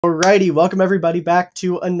Alrighty, welcome everybody back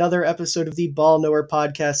to another episode of the Ball Knower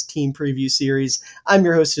Podcast Team Preview Series. I'm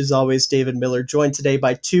your host as always, David Miller, joined today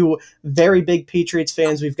by two very big Patriots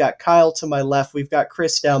fans. We've got Kyle to my left, we've got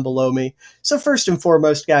Kris down below me. So first and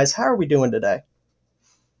foremost, guys, how are we doing today?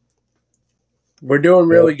 We're doing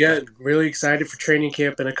really good. Really excited for training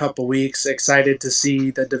camp in a couple weeks. Excited to see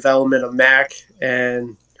the development of Mac,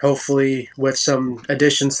 and hopefully with some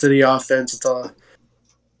additions to the offense,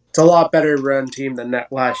 it's a lot better run team than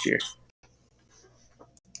that last year.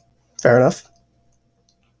 Fair enough.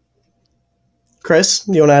 Kris,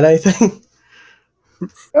 you want to add anything?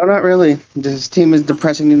 No, not really. This team is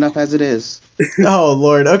depressing enough as it is. Oh,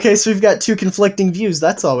 Lord. Okay, so we've got two conflicting views.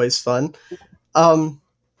 That's always fun.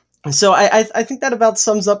 So I think that about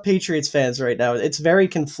sums up Patriots fans right now. It's very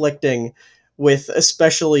conflicting with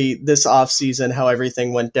especially this offseason, how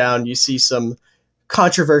everything went down. You see some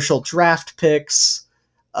controversial draft picks,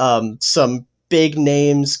 some big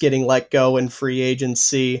names getting let go in free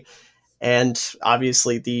agency, and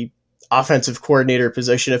obviously the offensive coordinator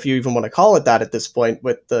position, if you even want to call it that at this point,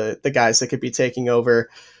 with the guys that could be taking over.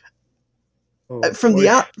 From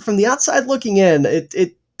the outside looking in,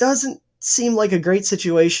 it doesn't seem like a great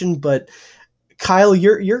situation, but Kyle,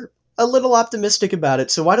 you're a little optimistic about it.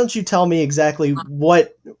 So why don't you tell me exactly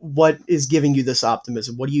what is giving you this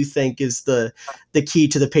optimism? What do you think is the key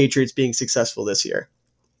to the Patriots being successful this year?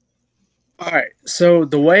 All right. So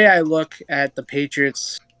the way I look at the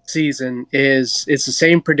Patriots season is it's the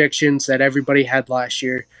same predictions that everybody had last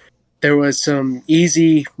year. There was some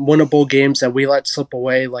easy winnable games that we let slip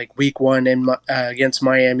away, like week 1 against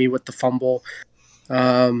Miami with the fumble.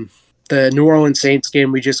 The New Orleans Saints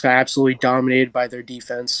game, we just got absolutely dominated by their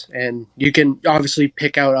defense, and you can obviously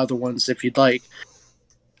pick out other ones if you'd like.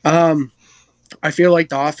 I feel like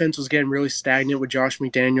the offense was getting really stagnant with Josh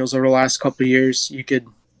McDaniels over the last couple of years.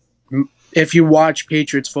 If you watch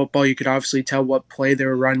Patriots football, you could obviously tell what play they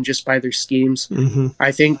were running just by their schemes. Mm-hmm.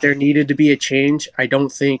 I think there needed to be a change. I don't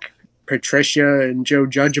think Patricia and Joe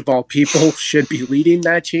Judge, of all people, should be leading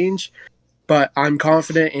that change. But I'm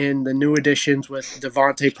confident in the new additions with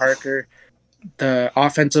Devontae Parker, the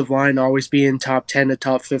offensive line always being top 10 to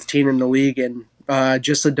top 15 in the league, and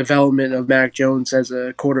just the development of Mac Jones as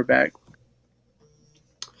a quarterback.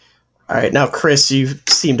 All right, now Kris, you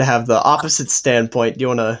seem to have the opposite standpoint. Do you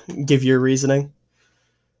want to give your reasoning?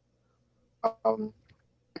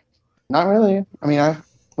 Not really. I mean,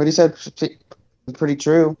 what he said is pretty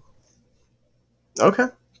true. Okay,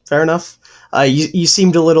 fair enough. You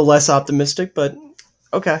seemed a little less optimistic, but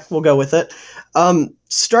okay, we'll go with it.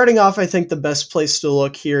 Starting off, I think the best place to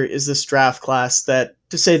look here is this draft class that,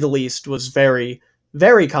 to say the least, was very,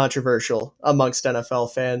 very controversial amongst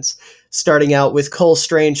NFL fans. Starting out with Cole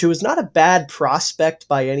Strange, who was not a bad prospect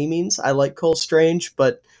by any means. I like Cole Strange,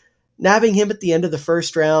 but nabbing him at the end of the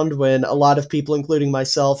first round when a lot of people, including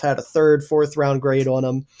myself, had a third, fourth round grade on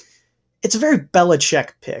him, it's a very Belichick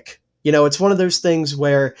pick. You know, it's one of those things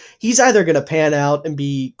where he's either going to pan out and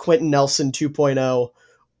be Quentin Nelson 2.0,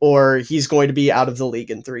 or he's going to be out of the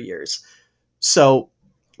league in 3 years. So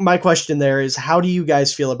my question there is, how do you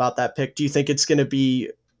guys feel about that pick? Do you think it's going to be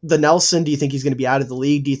the Nelson? Do you think he's going to be out of the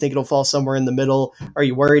league? Do you think it'll fall somewhere in the middle? Are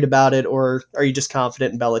you worried about it, or are you just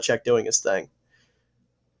confident in Belichick doing his thing?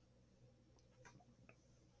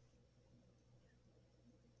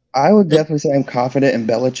 I would definitely say I'm confident in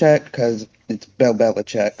Belichick because it's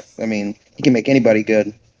Belichick. I mean, he can make anybody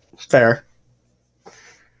good. Fair.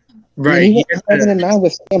 Right. He went 7-9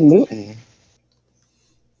 with Cam Newton.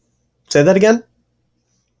 Say that again?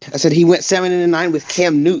 I said he went 7-9 with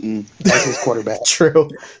Cam Newton as his quarterback.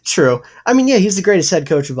 True. I mean, yeah, he's the greatest head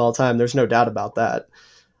coach of all time. There's no doubt about that.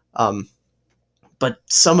 But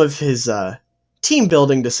some of his team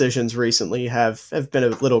building decisions recently have been a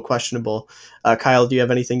little questionable. Kyle, do you have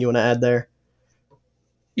anything you want to add there?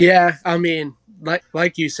 Yeah, I mean,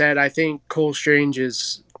 like you said, I think Cole Strange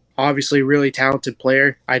is obviously a really talented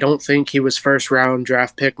player. I don't think he was first round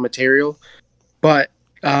draft pick material, but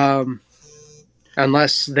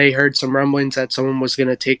unless they heard some rumblings that someone was going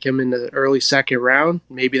to take him in the early second round,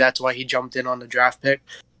 maybe that's why he jumped in on the draft pick.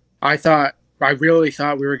 I really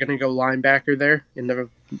thought we were going to go linebacker there in the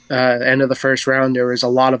end of the first round. There was a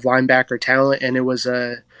lot of linebacker talent, and it was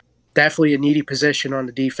definitely a needy position on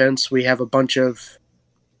the defense. We have a bunch of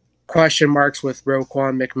question marks with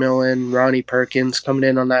Roquan McMillan, Ronnie Perkins coming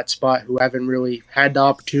in on that spot, who haven't really had the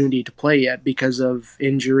opportunity to play yet because of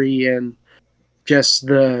injury and just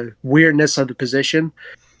the weirdness of the position.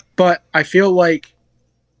 But I feel like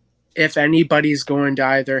if anybody's going to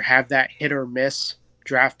either have that hit or miss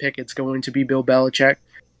draft pick, it's going to be Bill Belichick.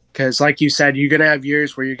 Because like you said, you're going to have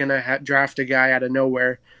years where you're going to draft a guy out of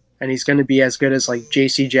nowhere and he's going to be as good as like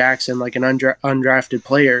J.C. Jackson, like an undrafted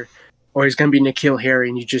player, or he's going to be N'Keal Harry,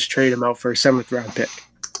 and you just trade him out for a 7th-round pick.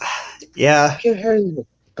 Yeah. N'Keal Harry was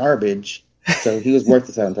garbage, so he was worth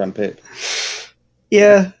the 7th-round pick.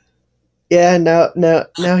 Yeah. Yeah,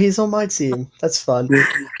 now he's on my team. That's fun.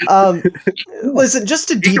 Listen, just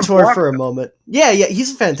to detour for a moment. Yeah,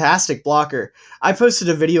 he's a fantastic blocker. I posted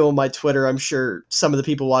a video on my Twitter. I'm sure some of the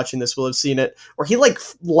people watching this will have seen it, where he like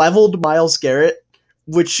leveled Myles Garrett,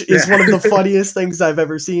 which is one of the funniest things I've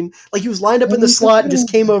ever seen. Like he was lined up in the slot and just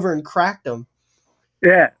came over and cracked him.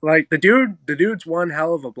 Yeah, like the dude's one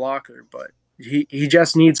hell of a blocker, but he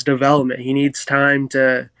just needs development. He needs time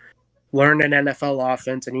to learn an NFL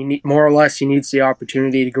offense, and he needs the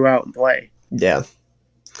opportunity to go out and play. Yeah.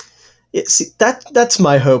 See, that's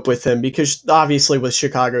my hope with him, because obviously with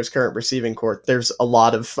Chicago's current receiving corps, there's a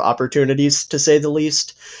lot of opportunities, to say the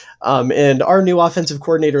least. And our new offensive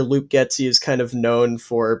coordinator, Luke Getsy, is kind of known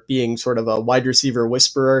for being sort of a wide receiver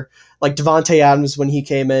whisperer. Like Davante Adams, when he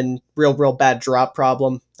came in, real bad drop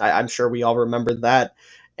problem. I'm sure we all remember that.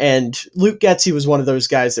 And Luke Getsy was one of those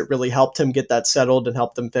guys that really helped him get that settled and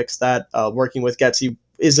helped them fix that. Working with Getsy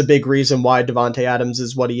is a big reason why Davante Adams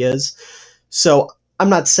is what he is. So I'm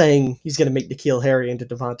not saying he's going to make N'Keal Harry into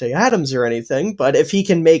Davante Adams or anything, but if he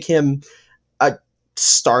can make him a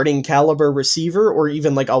starting caliber receiver, or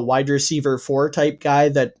even like a wide receiver 4 type guy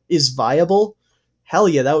that is viable, hell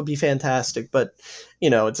yeah, that would be fantastic. But, you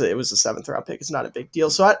know, it was a 7th-round pick. It's not a big deal.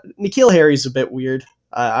 So N'Keal Harry's a bit weird.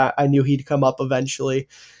 I knew he'd come up eventually.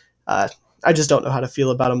 I just don't know how to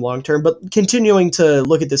feel about him long term. But continuing to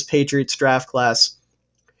look at this Patriots draft class,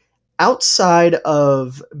 outside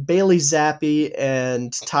of Bailey Zappi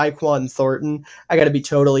and Tyquan Thornton, I got to be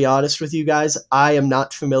totally honest with you guys, I am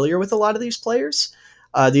not familiar with a lot of these players.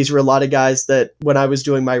 These were a lot of guys that, when I was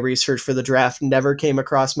doing my research for the draft, never came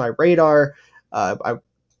across my radar. I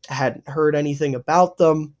hadn't heard anything about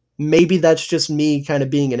them. Maybe that's just me kind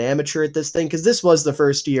of being an amateur at this thing, because this was the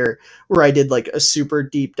first year where I did like a super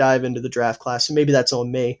deep dive into the draft class, so maybe that's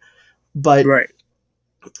on me. But right.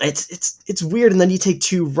 It's weird. And then you take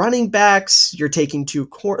 2 running backs, you're taking 2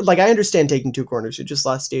 like I understand taking 2 corners, you just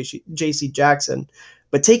lost J.C. Jackson,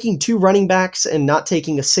 but taking 2 running backs and not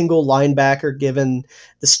taking a single linebacker, given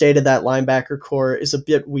the state of that linebacker core, is a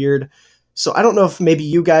bit weird. So I don't know if maybe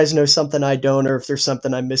you guys know something I don't, or if there's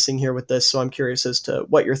something I'm missing here with this. So I'm curious as to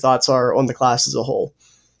what your thoughts are on the class as a whole.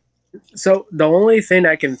 So the only thing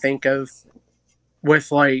I can think of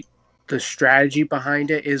with like the strategy behind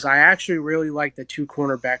it is I actually really like the 2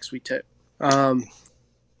 cornerbacks we took.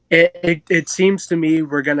 It seems to me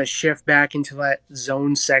we're going to shift back into that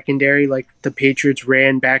zone secondary like the Patriots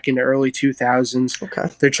ran back in the early 2000s.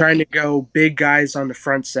 Okay. They're trying to go big guys on the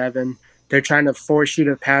front 7. They're trying to force you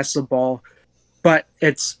to pass the ball, but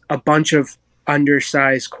it's a bunch of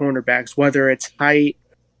undersized cornerbacks, whether it's height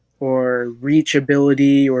or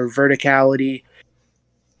reachability or verticality.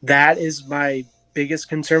 That is my biggest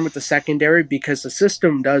concern with the secondary, because the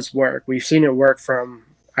system does work. We've seen it work from,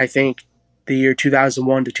 I think, the year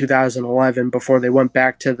 2001 to 2011 before they went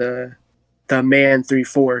back to the man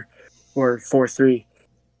 3-4 or 4-3.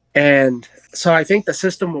 And so I think the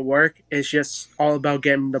system will work. It's just all about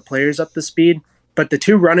getting the players up to speed. But the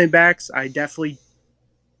 2 running backs, I definitely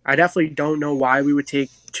don't know why we would take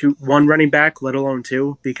 1 running back, let alone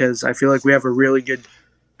 2, because I feel like we have a really good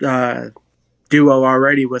duo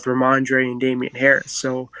already with Ramondre and Damian Harris.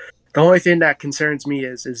 So the only thing that concerns me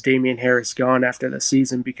is Damian Harris gone after the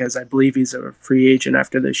season, because I believe he's a free agent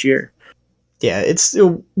after this year. Yeah, it's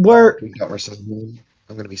where I'm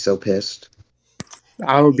going to be so pissed.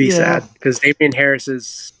 I would be sad, because Damian Harris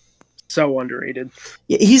is so underrated.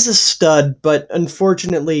 Yeah, he's a stud, but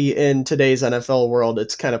unfortunately in today's NFL world,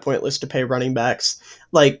 it's kind of pointless to pay running backs.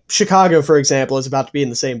 Like Chicago, for example, is about to be in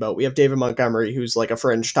the same boat. We have David Montgomery, who's like a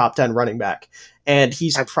fringe top 10 running back, and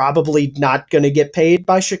he's probably not going to get paid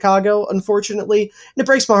by Chicago, unfortunately. And it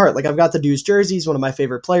breaks my heart. Like, I've got the dude's jersey. He's one of my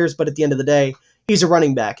favorite players, but at the end of the day, he's a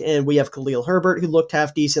running back. And we have Khalil Herbert, who looked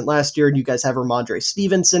half decent last year, and you guys have Ramondre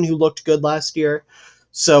Stevenson, who looked good last year.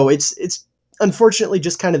 So it's unfortunately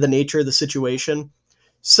just kind of the nature of the situation.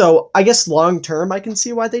 So I guess long term, I can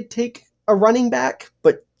see why they'd take a running back,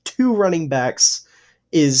 but 2 running backs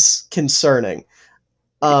is concerning.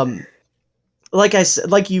 Like I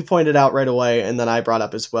said, like you pointed out right away, and then I brought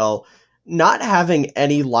up as well, not having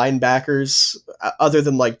any linebackers other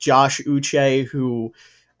than like Josh Uche, who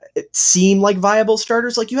seem like viable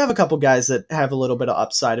starters. Like, you have a couple guys that have a little bit of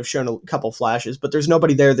upside, have shown a couple flashes, but there's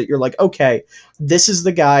nobody there that you're like, okay, this is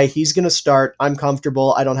the guy, he's going to start, I'm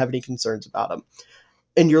comfortable, I don't have any concerns about him.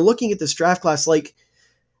 And you're looking at this draft class, like,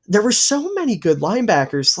 there were so many good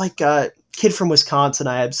linebackers. Like, kid from Wisconsin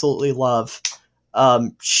I absolutely love.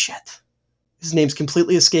 Shit. His name's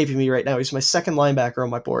completely escaping me right now. He's my second linebacker on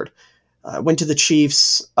my board. Went to the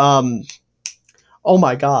Chiefs. Oh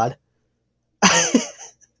my God.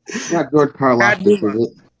 Not George Karlaftis, is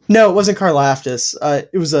it? No, it wasn't Karlaftis.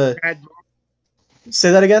 It was a.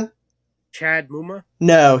 Say that again? Chad Muma?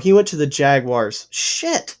 No, he went to the Jaguars.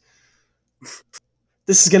 Shit.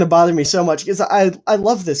 This is going to bother me so much because I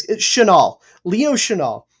love this. It's Chenal. Leo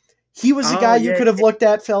Chenal. He was a guy you could have looked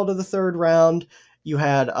at, fell to the third round. You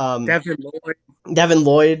had Devin Lloyd. Devin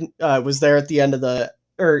Lloyd was there at the end of the,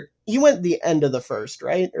 or he went the end of the first,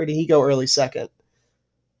 right? Or did he go early second?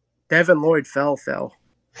 Devin Lloyd fell.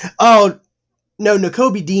 Oh, no,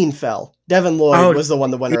 N'Kobe Dean fell. Devin Lloyd was the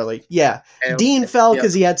one that went early. Yeah. Dean fell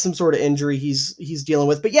because he had some sort of injury he's dealing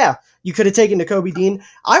with. But yeah, you could have taken N'Kobe Dean.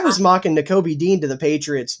 I was mocking N'Kobe Dean to the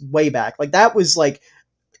Patriots way back. Like, that was, like,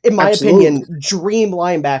 in my opinion, dream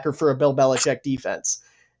linebacker for a Bill Belichick defense.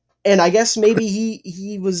 And I guess maybe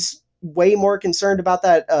he was way more concerned about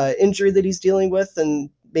that injury that he's dealing with than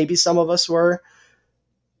maybe some of us were.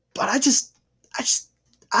 But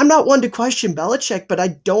I'm not one to question Belichick, but I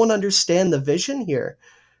don't understand the vision here.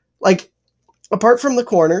 Like, apart from the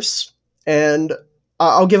corners, and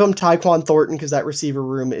I'll give him Tyquan Thornton because that receiver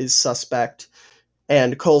room is suspect.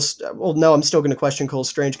 And Cole, well, no, I'm still going to question Cole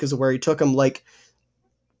Strange because of where he took him. Like,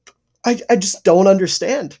 I just don't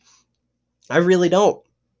understand. I really don't.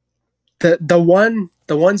 The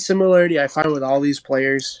one similarity I find with all these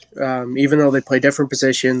players, even though they play different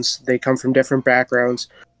positions, they come from different backgrounds.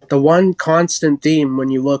 The one constant theme when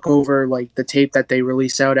you look over like the tape that they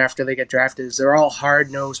release out after they get drafted is they're all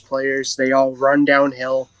hard-nosed players. They all run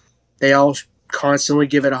downhill. They all constantly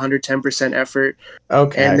give it 110% effort.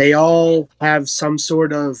 Okay. And they all have some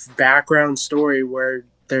sort of background story where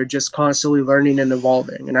they're just constantly learning and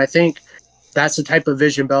evolving. And I think that's the type of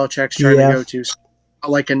vision Belichick's trying to go to. So,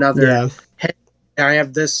 like another, hey, I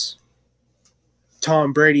have this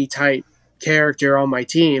Tom Brady type character on my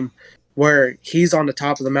team where he's on the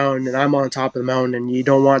top of the mountain and I'm on top of the mountain, and you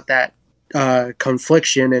don't want that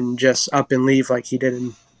confliction and just up and leave like he did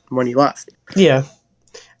when he left. Yeah.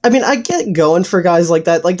 I mean, I get going for guys like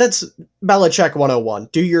that. Like, that's Belichick 101.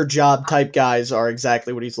 Do your job type guys are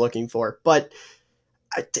exactly what he's looking for. But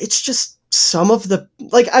it's just some of the...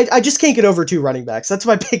 Like, I just can't get over two running backs. That's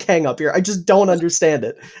my big hang up here. I just don't understand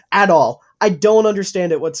it at all. I don't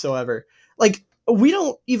understand it whatsoever. Like, we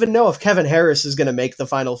don't even know if Kevin Harris is going to make the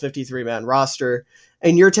final 53-man roster.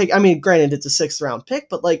 And you're taking... I mean, granted, it's a 6th-round pick,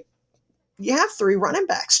 but, like, you have 3 running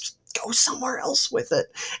backs. Just go somewhere else with it.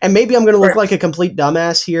 And maybe I'm going to look like a complete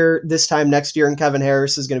dumbass here this time next year, and Kevin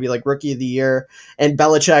Harris is going to be, like, Rookie of the Year. And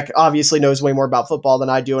Belichick obviously knows way more about football than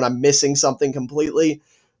I do, and I'm missing something completely.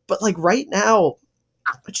 But, like, right now,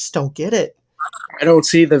 I just don't get it. I don't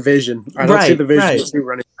see the vision. I don't see the vision of 2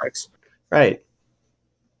 running backs. Right.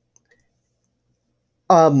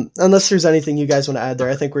 Unless there's anything you guys want to add there,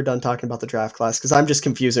 I think we're done talking about the draft class because I'm just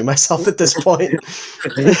confusing myself at this point.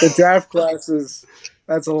 The draft class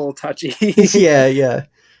that's a little touchy. Yeah.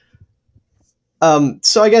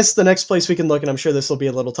 So I guess the next place we can look, and I'm sure this will be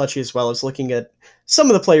a little touchy as well, is looking at some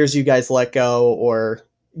of the players you guys let go or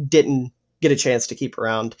didn't get a chance to keep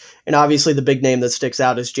around. And obviously the big name that sticks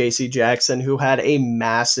out is J.C. Jackson, who had a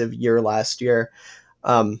massive year last year.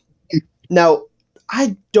 Now,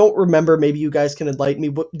 I don't remember, maybe you guys can enlighten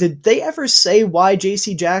me. Did they ever say why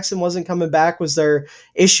J.C. Jackson wasn't coming back? Was there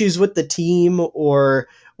issues with the team, or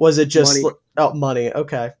was it just money?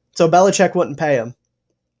 Okay. So Belichick wouldn't pay him.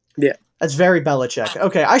 Yeah. That's very Belichick.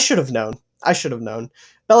 Okay, I should have known.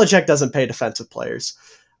 Belichick doesn't pay defensive players.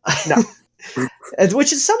 No.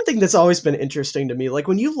 Which is something that's always been interesting to me. Like,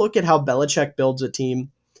 when you look at how Belichick builds a team,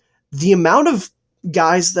 the amount of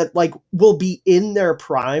guys that, like, will be in their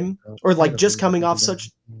prime or, like, just coming off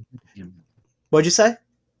such... What'd you say?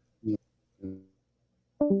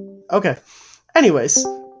 Okay. Anyways.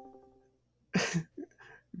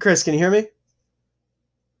 Chris, can you hear me?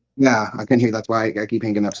 Yeah, I can hear. That's why I keep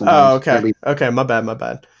hanging up sometimes. Oh, okay. Maybe. Okay, my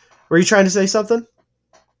bad. Were you trying to say something?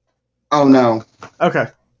 Oh, no. Okay.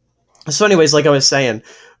 So anyways, like I was saying,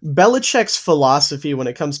 Belichick's philosophy when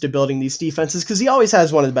it comes to building these defenses, because he always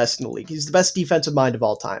has one of the best in the league. He's the best defensive mind of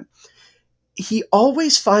all time. He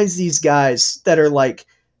always finds these guys that are like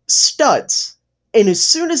studs, and as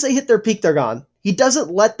soon as they hit their peak, they're gone. He doesn't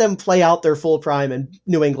let them play out their full prime in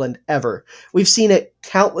New England ever. We've seen it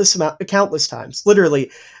countless times. Literally,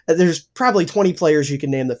 there's probably 20 players you can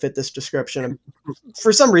name that fit this description.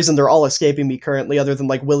 For some reason, they're all escaping me currently, other than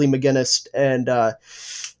like Willie McGinnis and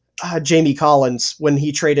Jamie Collins when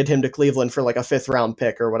he traded him to Cleveland for like a 5th-round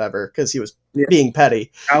pick or whatever because he was being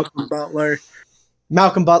petty.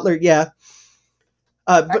 Malcolm Butler, yeah.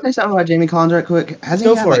 But Can I say something about Jamie Collins right quick? Hasn't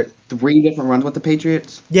go he had for like it. 3 different runs with the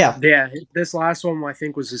Patriots? Yeah, Yeah, this last one I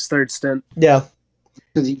think was his third stint. yeah,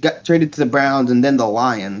 Because he got traded to the Browns and then the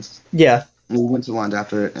Lions. yeah, And he went to the Lions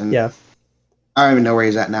after it. And yeah. I don't even know where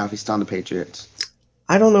he's at now if he's still on the Patriots.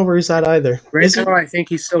 I don't know where he's at either. Right Is he? now, I think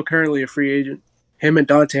he's still currently a free agent. Him and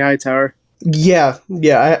Dante Hightower. Yeah,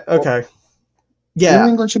 yeah. Okay. New Yeah,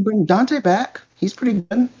 England should bring Dante back. He's pretty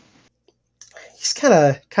good. he's kind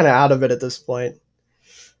of out of it at this point.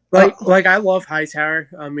 Like I love Hightower.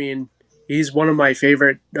 I mean, he's one of my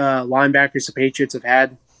favorite linebackers the Patriots have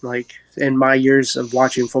had. Like in my years of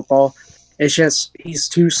watching football, it's just he's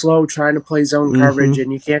too slow trying to play zone coverage,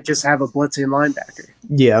 and you can't just have a blitzing linebacker.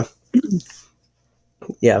 Yeah,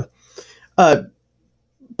 yeah.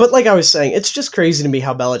 But like I was saying, it's just crazy to me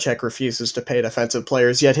how Belichick refuses to pay defensive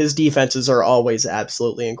players, yet his defenses are always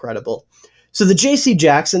absolutely incredible. So the J.C.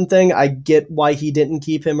 Jackson thing, I get why he didn't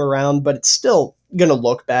keep him around, but it's still going to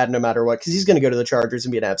look bad no matter what, because he's going to go to the Chargers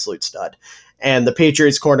and be an absolute stud. And the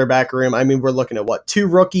Patriots cornerback room, I mean, we're looking at what, 2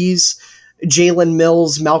 rookies, Jalen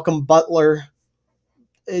Mills, Malcolm Butler.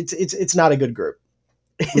 It's not a good group.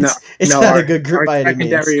 It's not a good group by any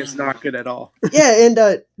means. Our secondary is not good at all. Yeah, and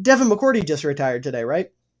Devin McCourty just retired today,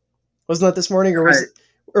 right? Wasn't that this morning, or was it?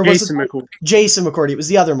 Or was Jason it McCourty? Jason McCourty. It was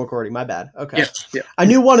the other McCourty. My bad. Okay. Yeah. I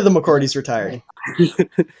knew one of the McCourtys retired.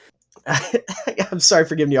 I'm sorry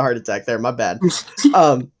for giving you a heart attack there. My bad.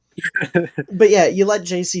 But yeah, you let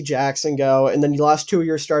J.C. Jackson go, and then you lost 2 of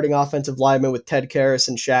your starting offensive linemen with Ted Karras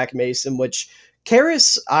and Shaq Mason, which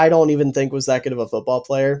Karras I don't even think was that good of a football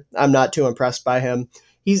player. I'm not too impressed by him.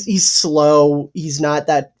 He's slow. He's not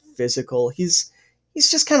that physical. He's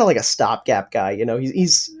just kind of like a stopgap guy. You know,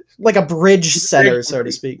 he's like a bridge center, so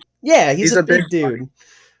to speak. Yeah, he's a big dude.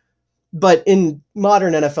 But in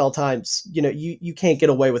modern NFL times, you know, you can't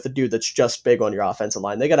get away with a dude that's just big on your offensive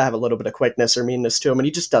line. They got to have a little bit of quickness or meanness to him, and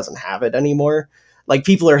he just doesn't have it anymore. Like,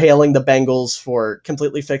 people are hailing the Bengals for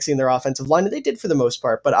completely fixing their offensive line, and they did for the most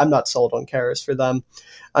part, but I'm not sold on Karras for them.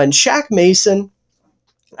 And Shaq Mason,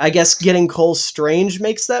 I guess getting Cole Strange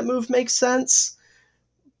makes that move make sense.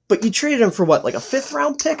 But you traded him for what, like a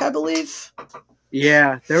 5th-round pick, I believe?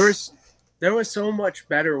 Yeah, there was so much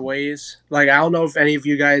better ways. Like, I don't know if any of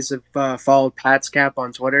you guys have followed Pat's Cap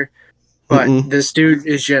on Twitter, but this dude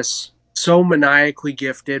is just so maniacally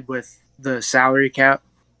gifted with the salary cap.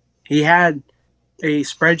 He had a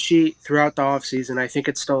spreadsheet throughout the offseason. I think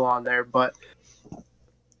it's still on there, but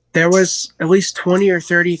there was at least 20 or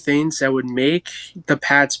 30 things that would make the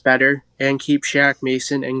Pats better and keep Shaq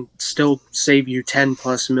Mason and still save you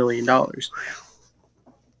 $10+ million.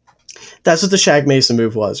 That's what the Shaq Mason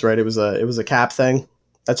move was, right? It was a cap thing.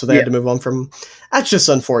 That's what they had to move on from. That's just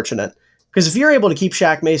unfortunate. Because if you're able to keep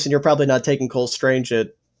Shaq Mason, you're probably not taking Cole Strange at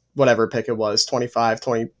whatever pick it was, 25,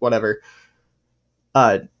 20, whatever.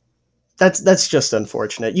 That's just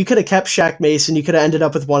unfortunate. You could have kept Shaq Mason. You could have ended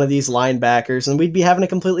up with one of these linebackers, and we'd be having a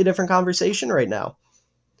completely different conversation right now.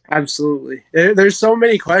 Absolutely. There's so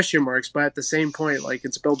many question marks, but at the same point, like,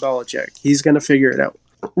 it's Bill Belichick. He's going to figure it out.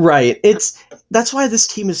 Right. That's why this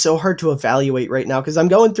team is so hard to evaluate right now, because I'm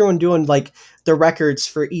going through and doing like the records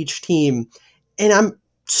for each team, and I'm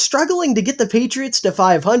struggling to get the Patriots to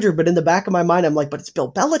 500, but in the back of my mind I'm like, but it's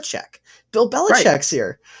Bill Belichick. Bill Belichick's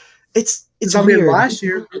here. It's I weird. mean, last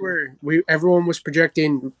year everyone was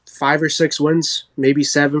projecting 5 or 6 wins, maybe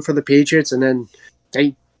 7 for the Patriots, and then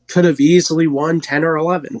they could have easily won 10 or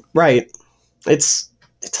 11. Right.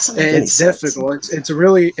 It doesn't make any sense. Difficult. It's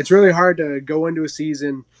really hard to go into a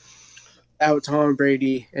season without Tom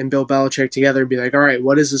Brady and Bill Belichick together and be like, all right,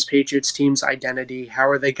 what is this Patriots team's identity? How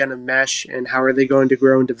are they going to mesh, and how are they going to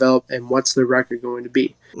grow and develop, and what's their record going to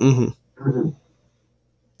be?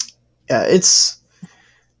 Yeah, it's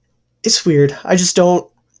weird. I just don't.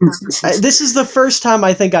 This is the first time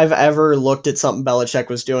I think I've ever looked at something Belichick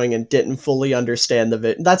was doing and didn't fully understand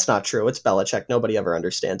the That's not true. It's Belichick. Nobody ever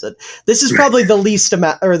understands it. This is probably the least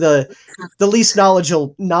the least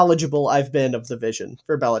knowledgeable I've been of the vision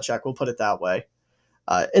for Belichick. We'll put it that way.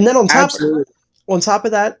 And then on top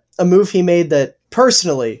of that, a move he made that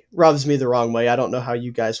personally rubs me the wrong way. I don't know how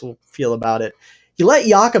you guys will feel about it. He let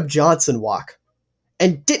Jakob Johnson walk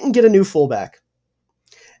and didn't get a new fullback.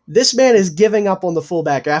 This man is giving up on the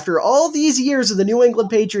fullback after all these years of the New England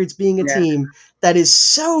Patriots being a team that is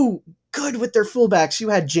so good with their fullbacks. You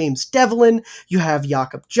had James Devlin. You have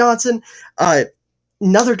Jakob Johnson.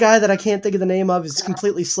 Another guy that I can't think of the name of is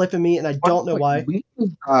completely slipping me, and I don't know why. We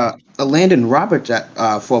Landon Roberts at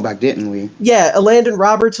fullback, didn't we? Yeah, Landon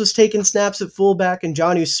Roberts was taking snaps at fullback, and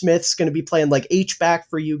Jonnu Smith's going to be playing like H-back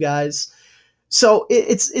for you guys. So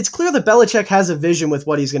it's clear that Belichick has a vision with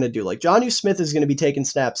what he's going to do. Like, Jonnu Smith is going to be taking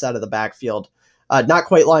snaps out of the backfield Not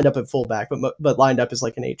quite lined up at fullback, but lined up as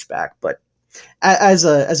like an H-back. But as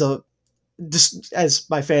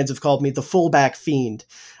my fans have called me, the fullback fiend.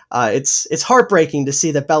 It's heartbreaking to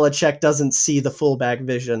see that Belichick doesn't see the fullback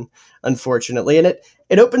vision, unfortunately, and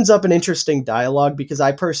it opens up an interesting dialogue because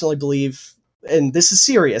I personally believe, and this is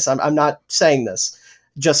serious. I'm not saying this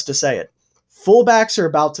just to say it. Fullbacks are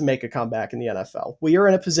about to make a comeback in the NFL. We are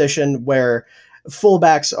in a position where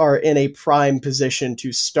fullbacks are in a prime position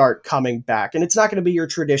to start coming back. And it's not going to be your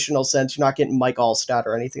traditional sense. You're not getting Mike Allstott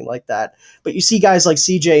or anything like that. But you see guys like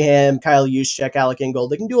CJ Ham, Kyle Juszczyk, Alec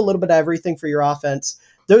Ingold. They can do a little bit of everything for your offense.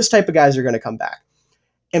 Those type of guys are going to come back.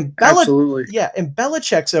 And Absolutely. Yeah, and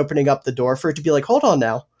Belichick's opening up the door for it to be like, hold on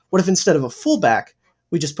now. What if instead of a fullback,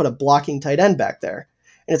 we just put a blocking tight end back there?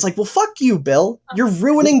 And it's like, well, fuck you, Bill. You're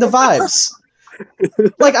ruining the vibes.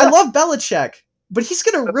 Like, I love Belichick, but he's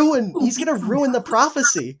gonna ruin the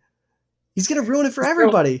prophecy. He's gonna ruin it for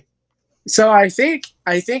everybody. So I think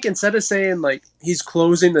instead of saying like he's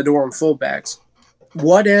closing the door on fullbacks,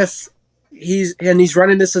 what if he's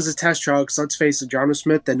running this as a test trial? Because let's face it, Jonnu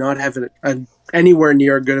Smith did not have anywhere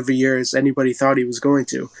near as good of a year as anybody thought he was going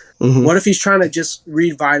to. Mm-hmm. What if he's trying to just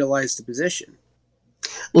revitalize the position?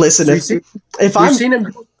 Listen, if I've seen him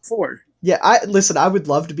do it before. Yeah, I would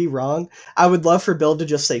love to be wrong. I would love for Bill to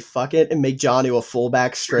just say fuck it and make Jonnu a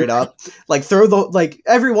fullback straight up. Like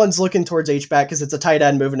everyone's looking towards H-back because it's a tight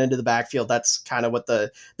end moving into the backfield. That's kind of what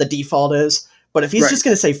the default is. But if he's just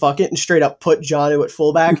going to say fuck it and straight up put Jonnu at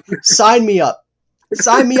fullback, sign me up.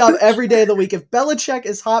 Sign me up every day of the week. If Belichick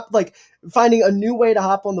is finding a new way to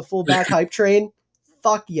hop on the fullback hype train,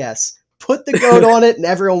 fuck yes. Put the goat on it and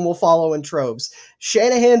everyone will follow in troves.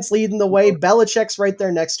 Shanahan's leading the way. Belichick's right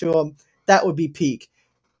there next to him. That would be peak.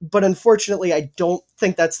 But unfortunately, I don't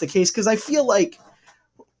think that's the case because I feel like,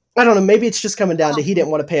 I don't know, maybe it's just coming down to he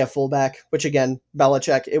didn't want to pay a fullback, which again,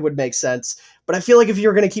 Belichick, it would make sense. But I feel like if you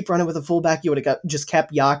were going to keep running with a fullback, you would have just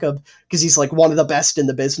kept Jakob because he's like one of the best in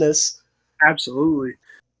the business. Absolutely.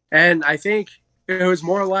 And I think it was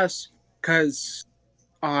more or less because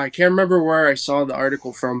I can't remember where I saw the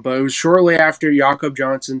article from, but it was shortly after Jakob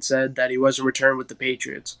Johnson said that he wasn't returned with the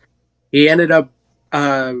Patriots. He ended up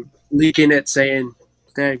leaking it saying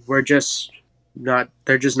that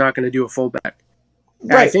they're just not going to do a fullback.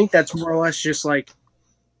 Right. I think that's more or less just like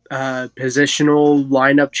positional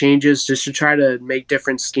lineup changes just to try to make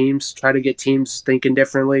different schemes, try to get teams thinking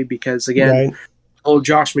differently because, again, old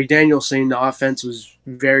Josh McDaniels saying the offense was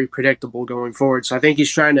very predictable going forward. So I think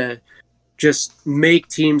he's trying to just make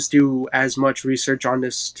teams do as much research on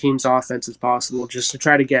this team's offense as possible just to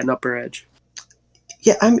try to get an upper edge.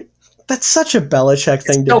 Yeah, that's such a Belichick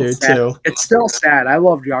thing to do, too. It's still sad. I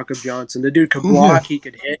love Jakob Johnson. The dude could block, he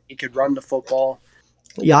could hit, he could run the football.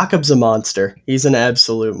 Jakob's a monster. He's an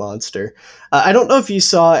absolute monster. I don't know if you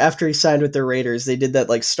saw after he signed with the Raiders, they did that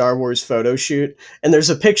like Star Wars photo shoot, and there's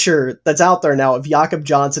a picture that's out there now of Jakob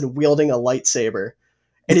Johnson wielding a lightsaber,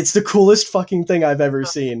 and it's the coolest fucking thing I've ever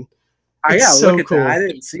seen. I gotta look at that. I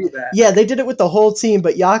didn't see that. Yeah, they did it with the whole team,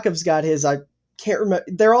 but Jakob's got his. I can't remember.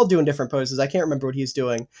 They're all doing different poses. I can't remember what he's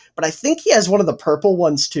doing, but I think he has one of the purple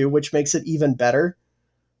ones too, which makes it even better.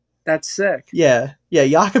 That's sick. Yeah.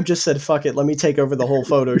 Jakob just said, "Fuck it, let me take over the whole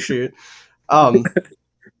photo shoot."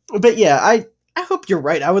 But yeah, I hope you're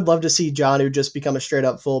right. I would love to see Jonnu just become a straight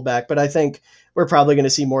up fullback, but I think we're probably going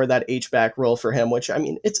to see more of that H-back role for him. Which I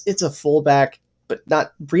mean, it's a fullback, but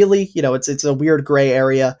not really. You know, it's a weird gray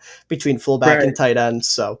area between fullback and tight end.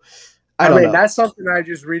 So I don't know. That's something I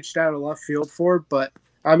just reached out of left field for, but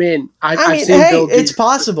I mean, I've seen Bill it's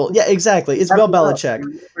possible. Yeah, exactly. It's Bill Belichick.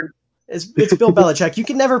 It's Bill Belichick. You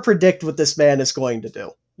can never predict what this man is going to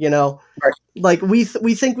do. You know, like we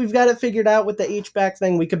think we've got it figured out with the H-back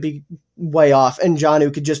thing. We could be way off, and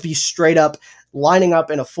Jonnu could just be straight up lining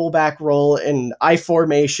up in a fullback role in I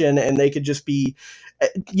formation, and they could just be,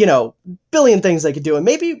 you know, billion things they could do. And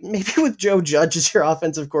maybe with Joe Judge as your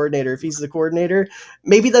offensive coordinator, if he's the coordinator,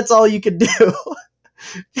 maybe that's all you could do.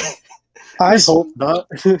 I hope not.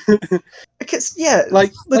 Because yeah,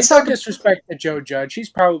 let's talk disrespect to Joe Judge. He's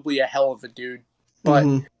probably a hell of a dude,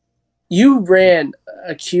 but you ran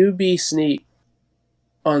a QB sneak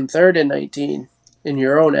on 3rd and 19 in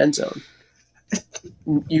your own end zone.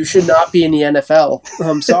 You should not be in the NFL.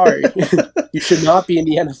 I'm sorry. You should not be in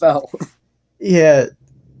the NFL. Yeah.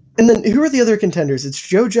 And then who are the other contenders? It's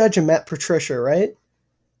Joe Judge and Matt Patricia, right?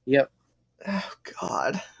 Yep. Oh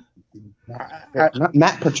God. Not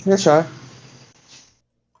Matt Patricia.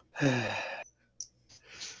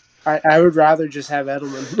 I would rather just have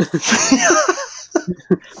Edelman.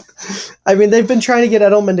 I mean, they've been trying to get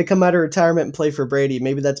Edelman to come out of retirement and play for Brady.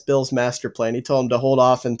 Maybe that's Bill's master plan. He told him to hold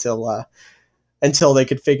off until they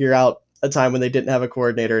could figure out a time when they didn't have a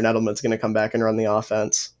coordinator and Edelman's going to come back and run the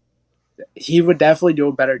offense. He would definitely do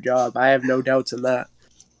a better job. I have no doubts in that.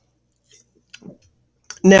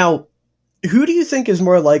 Now, who do you think is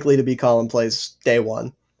more likely to be calling plays day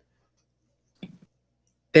one?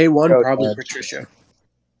 Day one, Joe probably Judge. Patricia.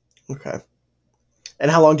 Okay.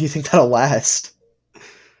 And how long do you think that'll last?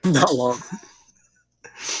 Not long.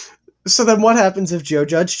 So then what happens if Joe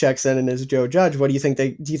Judge checks in and is Joe Judge? What do you think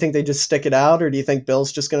do you think they just stick it out, or do you think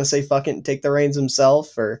Bill's just going to say fuck it and take the reins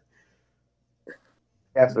himself, or?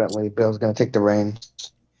 Definitely, Bill's going to take the reins.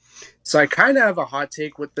 So I kind of have a hot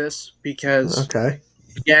take with this because, Okay.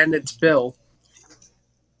 again, it's Bill.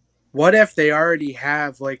 What if they already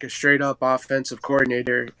have like a straight up offensive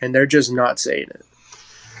coordinator and they're just not saying it?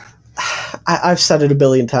 I've said it a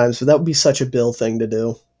billion times, but that would be such a Bill thing to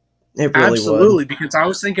do. It really Absolutely, would. because I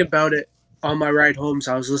was thinking about it on my ride home.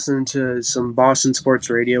 So I was listening to some Boston sports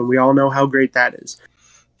radio, and we all know how great that is.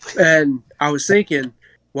 And I was thinking,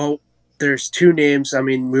 well, there's two names. I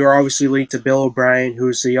mean, we were obviously linked to Bill O'Brien,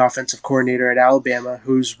 who's the offensive coordinator at Alabama,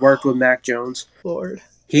 who's worked with Mac Jones. Lord.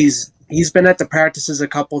 He's been at the practices a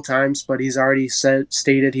couple times, but he's already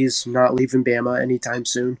stated he's not leaving Bama anytime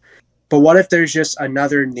soon. But what if there's just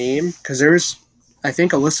another name? Because there's, I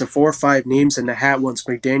think, a list of 4 or 5 names in the hat once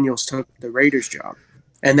McDaniels took the Raiders job.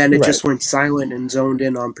 And then it just went silent and zoned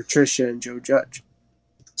in on Patricia and Joe Judge.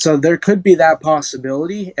 So there could be that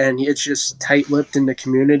possibility, and it's just tight-lipped in the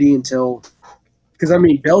community until – because, I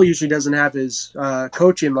mean, Bill usually doesn't have his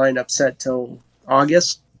coaching lineup set till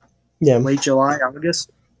August, late July,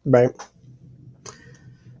 August. Right.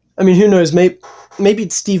 I mean, who knows? Maybe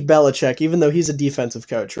it's Steve Belichick, even though he's a defensive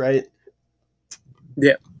coach, right?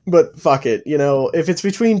 Yeah. But fuck it. You know, if it's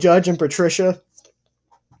between Judge and Patricia,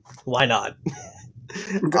 why not?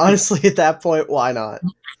 Honestly, at that point, why not?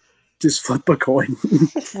 Just flip a coin.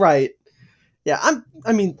 Right. Yeah,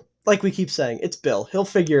 I mean, like we keep saying, it's Bill. He'll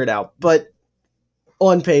figure it out. But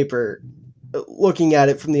on paper, looking at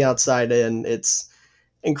it from the outside in, it's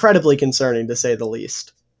incredibly concerning, to say the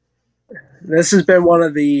least. This has been one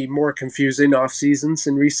of the more confusing off seasons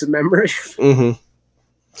in recent memory. Mm-hmm.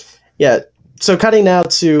 Yeah. So cutting now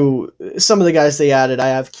to some of the guys they added, I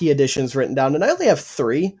have key additions written down, and I only have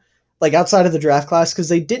 3, like outside of the draft class, because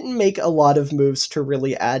they didn't make a lot of moves to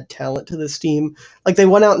really add talent to this team. Like they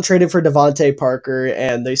went out and traded for Devontae Parker,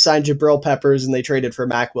 and they signed Jabril Peppers, and they traded for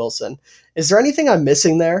Mac Wilson. Is there anything I'm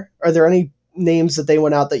missing there? Are there any names that they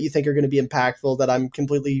went out that you think are going to be impactful that I'm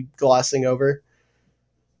completely glossing over?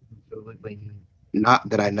 Absolutely not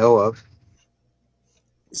that I know of.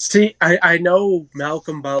 See, I know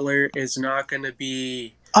Malcolm Butler is not going to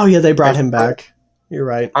be... Oh, yeah, they brought him back. You're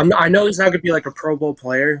right. I know he's not going to be like a Pro Bowl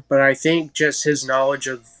player, but I think just his knowledge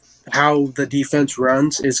of how the defense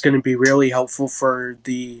runs is going to be really helpful for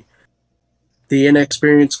the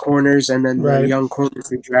inexperienced corners and then the young corners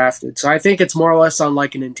we drafted. So I think it's more or less on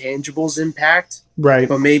like an intangibles impact. Right.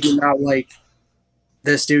 But maybe not like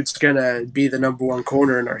this dude's going to be the number 1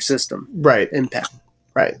 corner in our system. Right. Impact.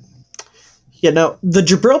 Right. Yeah, no, the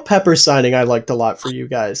Jabril Pepper signing I liked a lot for you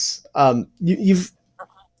guys. You've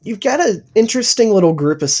got an interesting little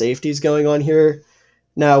group of safeties going on here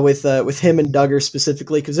now with him and Duggar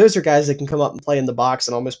specifically, because those are guys that can come up and play in the box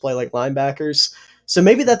and almost play like linebackers. So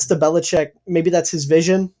maybe that's the Belichick, maybe that's his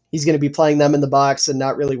vision. He's going to be playing them in the box and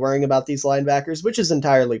not really worrying about these linebackers, which is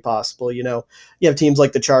entirely possible. You know, you have teams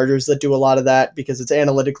like the Chargers that do a lot of that because it's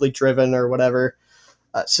analytically driven or whatever.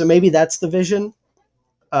 So maybe that's the vision.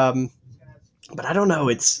 But I don't know.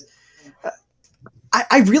 It's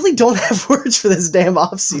I really don't have words for this damn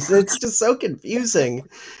offseason. It's just so confusing.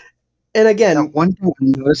 And again, now, one thing I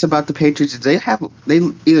noticed about the Patriots is they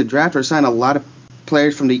either draft or sign a lot of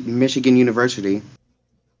players from the Michigan University.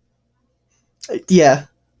 Yeah,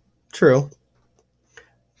 true.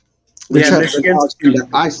 Michigan that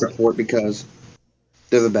I support because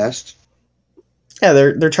they're the best. Yeah,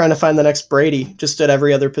 they're trying to find the next Brady just at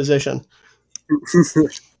every other position.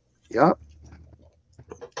 Yep.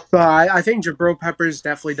 But I think Jabril Peppers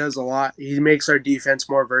definitely does a lot. He makes our defense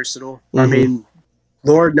more versatile. Mm-hmm. I mean,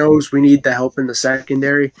 Lord knows we need the help in the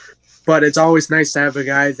secondary, but it's always nice to have a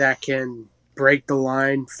guy that can break the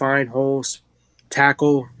line, find holes,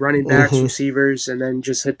 tackle running backs, receivers, and then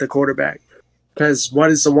just hit the quarterback. Because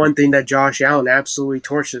what is the one thing that Josh Allen absolutely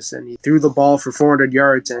torched us in? He threw the ball for 400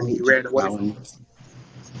 yards and he ran away from us.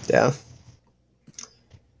 Yeah.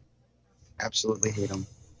 Absolutely hate him.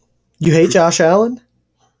 You hate Josh Allen?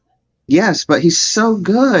 Yes, but he's so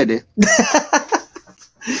good.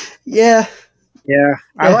 Yeah.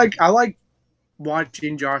 I like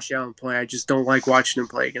watching Josh Allen play. I just don't like watching him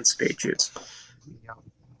play against the Patriots.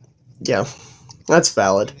 Yeah. That's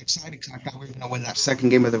valid. Excited because I thought we were going to win that second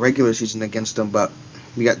game of the regular season against them, but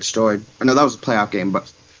we got destroyed. I know that was a playoff game,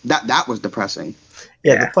 but that was depressing.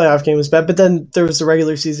 Yeah, the playoff game was bad, but then there was the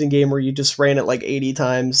regular season game where you just ran it like 80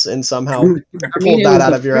 times and somehow pulled that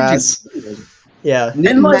out of your ass. Yeah.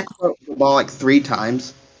 Didn't Mac throw the ball like 3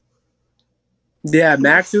 times? Yeah,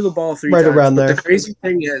 Mac threw the ball 3 Right times. around but there. The crazy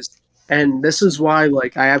thing is, and this is why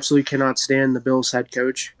like I absolutely cannot stand the Bills head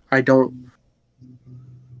coach. I don't.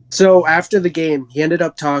 So after the game, he ended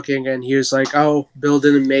up talking and he was like, "Oh, Bill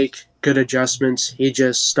didn't make good adjustments. He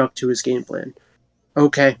just stuck to his game plan."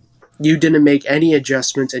 Okay. You didn't make any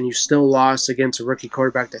adjustments and you still lost against a rookie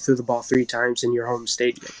quarterback that threw the ball 3 times in your home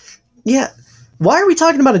stadium. Yeah. Why are we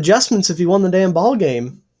talking about adjustments if you won the damn ball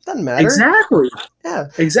game? Doesn't matter. Exactly. Yeah.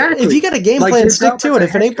 Exactly. If you got a game plan, stick to it.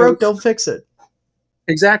 If it ain't broke, don't fix it.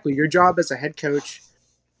 Exactly. Your job as a head coach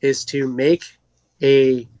is to make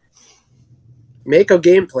a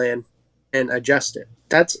game plan and adjust it.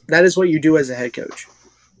 That is what you do as a head coach.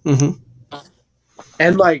 Mm-hmm.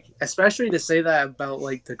 And like, especially to say that about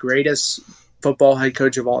like the greatest football head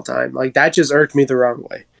coach of all time, like that just irked me the wrong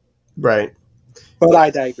way. Right. But I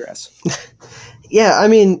digress. Yeah, I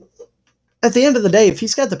mean, at the end of the day, if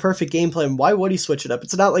he's got the perfect game plan, why would he switch it up?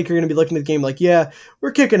 It's not like you're going to be looking at the game like, yeah,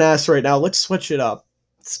 we're kicking ass right now. Let's switch it up.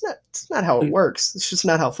 It's not how it works. It's just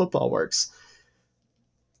not how football works.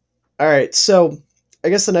 All right, so I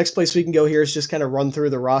guess the next place we can go here is just kind of run through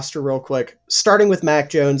the roster real quick. Starting with Mac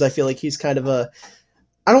Jones, I feel like he's kind of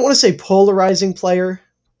I don't want to say polarizing player,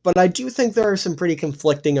 but I do think there are some pretty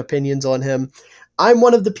conflicting opinions on him. I'm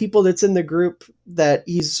one of the people that's in the group that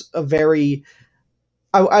he's a very,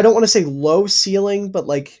 I don't want to say low ceiling, but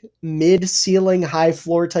like mid ceiling, high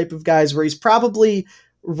floor type of guys where he's probably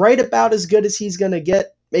right about as good as he's going to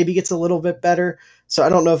get, maybe gets a little bit better. So I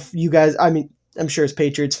don't know if you guys, I mean, I'm sure as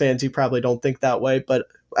Patriots fans, you probably don't think that way, but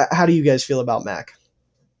how do you guys feel about Mac?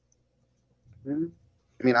 I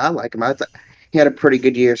mean, I like him. He had a pretty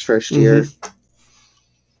good year his first year.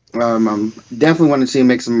 Definitely want to see him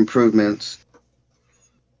make some improvements.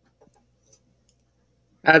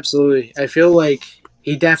 Absolutely. I feel like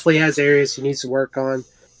he definitely has areas he needs to work on.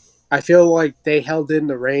 I feel like they held in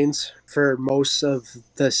the reins for most of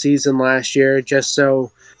the season last year just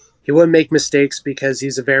so he wouldn't make mistakes because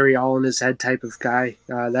he's a very all-in-his-head type of guy.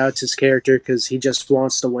 That's his character because he just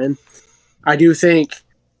wants to win. I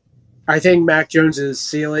think Mac Jones's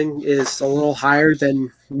ceiling is a little higher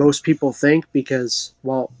than most people think because,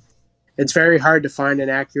 well, it's very hard to find an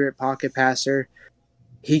accurate pocket passer.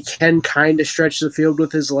 He can kind of stretch the field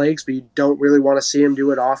with his legs, but you don't really want to see him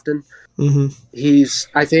do it often.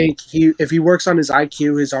 Mm-hmm. I think if he works on his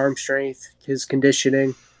IQ, his arm strength, his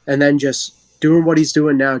conditioning, and then just doing what he's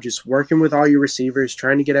doing now, just working with all your receivers,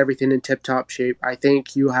 trying to get everything in tip-top shape, I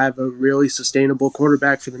think you have a really sustainable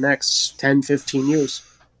quarterback for the next 10, 15 years.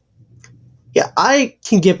 Yeah, I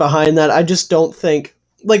can get behind that. I just don't think,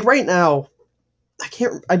 like right now,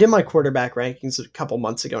 I did my quarterback rankings a couple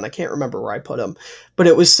months ago, and I can't remember where I put him, but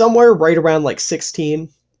it was somewhere right around like 16,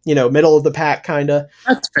 middle of the pack kind of.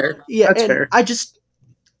 That's fair. Yeah, that's and fair.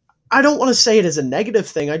 I don't want to say it as a negative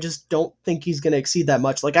thing. I just don't think he's going to exceed that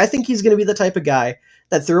much. Like, I think he's going to be the type of guy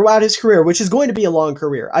that throughout his career, which is going to be a long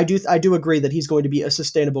career, I do agree that he's going to be a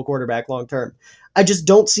sustainable quarterback long term. I just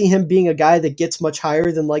don't see him being a guy that gets much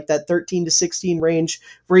higher than like that 13 to 16 range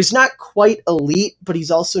where he's not quite elite, but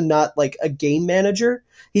he's also not like a game manager.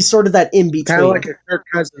 He's sort of that in between. Kind of like a Kirk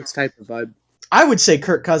Cousins type of vibe. I would say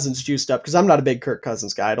Kirk Cousins juiced up because I'm not a big Kirk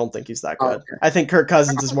Cousins guy. I don't think he's that good. Okay. I think Kirk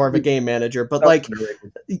Cousins is more of a game manager, but like,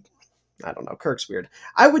 I don't know. Kirk's weird.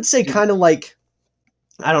 I would say kind of like,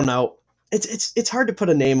 I don't know. It's hard to put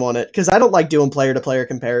a name on it because I don't like doing player-to-player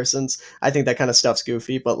comparisons. I think that kind of stuff's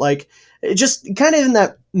goofy, but like just kind of in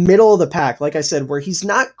that middle of the pack, like I said, where he's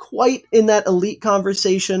not quite in that elite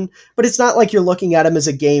conversation, but it's not like you're looking at him as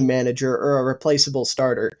a game manager or a replaceable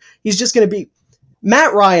starter. He's just going to be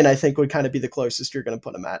Matt Ryan, I think, would kind of be the closest you're going to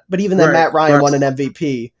put him at. But even then, Matt Ryan won an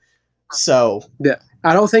MVP, so yeah.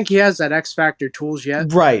 I don't think he has that X factor tools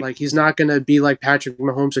yet. Right. Like he's not going to be like Patrick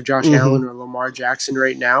Mahomes or Josh Allen or Lamar Jackson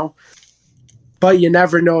right now. But you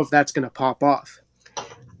never know if that's going to pop off.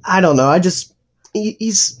 I don't know. He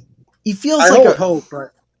feels I like hope,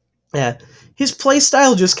 but yeah, his play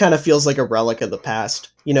style just kind of feels like a relic of the past.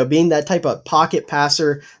 Being that type of pocket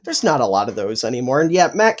passer, there's not a lot of those anymore. And yeah,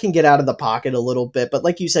 Matt can get out of the pocket a little bit, but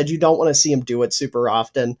like you said, you don't want to see him do it super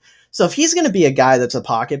often. So if he's going to be a guy that's a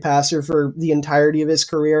pocket passer for the entirety of his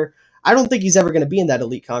career, I don't think he's ever going to be in that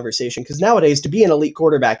elite conversation because nowadays, to be an elite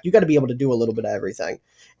quarterback, you got to be able to do a little bit of everything.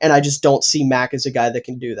 And I just don't see Mac as a guy that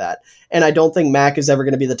can do that. And I don't think Mac is ever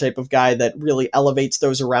going to be the type of guy that really elevates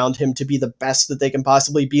those around him to be the best that they can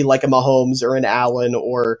possibly be, like a Mahomes or an Allen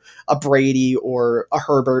or a Brady or a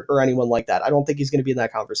Herbert or anyone like that. I don't think he's going to be in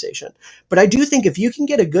that conversation. But I do think if you can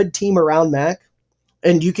get a good team around Mac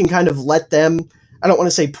and you can kind of let them, I don't want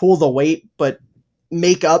to say pull the weight, but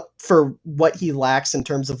make up for what he lacks in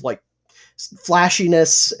terms of like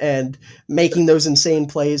flashiness and making those insane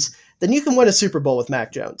plays, then you can win a Super Bowl with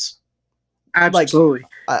Mac Jones. Absolutely.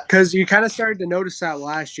 Because you kind of started to notice that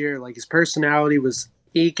last year. Like his personality was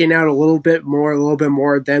eking out a little bit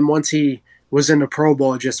more. Then once he was in the Pro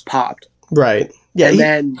Bowl, it just popped. Right. Yeah. And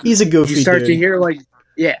then he's a goofy You start dude. to hear like,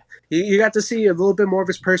 yeah, you got to see a little bit more of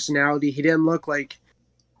his personality. He didn't look like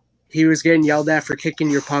he was getting yelled at for kicking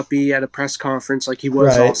your puppy at a press conference like he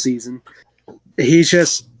was all season. He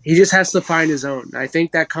just has to find his own. I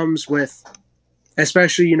think that comes with,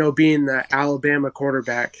 especially, you know, being the Alabama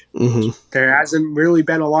quarterback. Mm-hmm. There hasn't really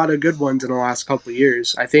been a lot of good ones in the last couple of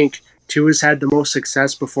years. I think Tua's had the most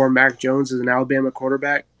success before Mac Jones as an Alabama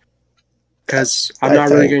quarterback because I'm not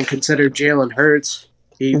really going to consider Jalen Hurts.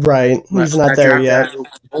 He's not there yet.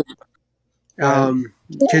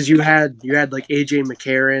 Because you had like AJ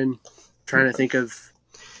McCarron. Trying to think of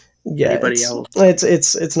anybody else.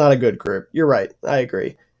 It's not a good group. You're right. I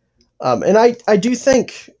agree. And I do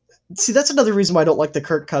think, see, that's another reason why I don't like the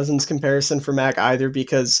Kirk Cousins comparison for Mac either,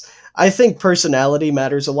 because I think personality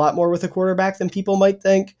matters a lot more with a quarterback than people might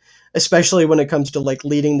think, especially when it comes to like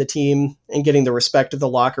leading the team and getting the respect of the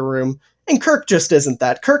locker room. And Kirk just isn't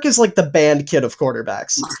that. Kirk is like the band kid of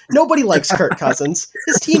quarterbacks. Nobody likes Kirk Cousins.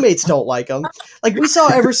 His teammates don't like him. Like we saw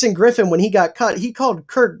Everson Griffin when he got cut, he called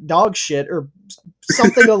Kirk dog shit or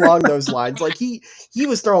something along those lines. Like he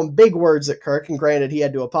was throwing big words at Kirk, and granted he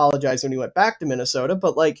had to apologize when he went back to Minnesota,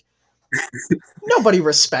 but like nobody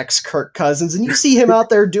respects Kirk Cousins, and you see him out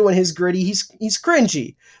there doing his gritty, he's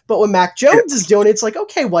cringy. But when Mac Jones is doing it, it's like,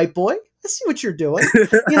 okay, white boy, I see what you're doing.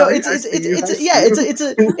 You know, it's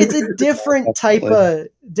a different type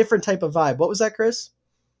of vibe. What was that, Chris?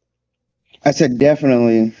 I said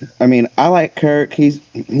definitely. I mean, I like Kirk. He's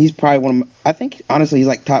probably one of my, I think honestly he's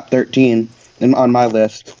like top 13 on my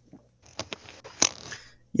list.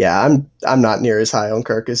 Yeah, I'm not near as high on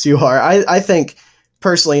Kirk as you are. I think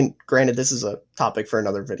personally, granted this is a topic for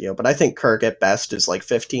another video, but I think Kirk at best is like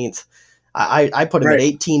 15th. I put him at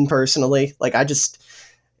 18 personally. Like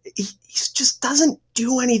he just doesn't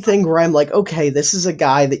do anything where I'm like, okay, this is a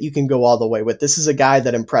guy that you can go all the way with. This is a guy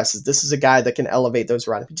that impresses. This is a guy that can elevate those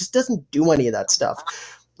around him. He just doesn't do any of that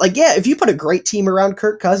stuff. Like, yeah, if you put a great team around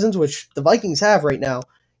Kirk Cousins, which the Vikings have right now,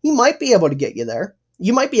 he might be able to get you there.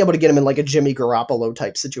 You might be able to get him in like a Jimmy Garoppolo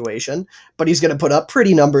type situation, but he's going to put up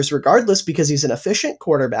pretty numbers regardless because he's an efficient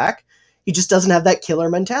quarterback. He just doesn't have that killer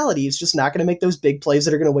mentality. He's just not going to make those big plays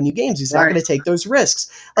that are going to win you games. He's not going to take those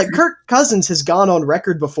risks. Like Kirk Cousins has gone on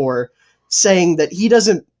record before saying that he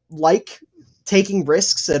doesn't like taking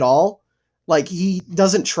risks at all. Like he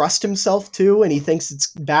doesn't trust himself too, and he thinks it's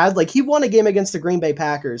bad. Like he won a game against the Green Bay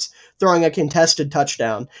Packers throwing a contested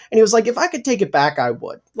touchdown. And he was like, if I could take it back, I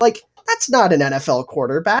would. Like, that's not an NFL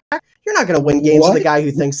quarterback. You're not going to win games with a guy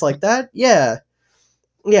who thinks like that. Yeah.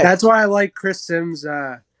 That's why I like Chris Sims'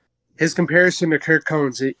 his comparison to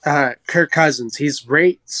Kirk Cousins. He's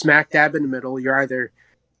right smack dab in the middle. You're either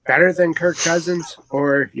better than Kirk Cousins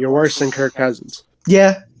or you're worse than Kirk Cousins.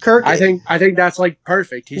 Yeah, Kirk. I think that's like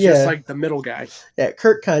perfect. He's just like the middle guy. Yeah,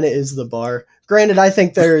 Kirk kind of is the bar. Granted, I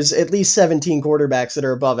think there's at least 17 quarterbacks that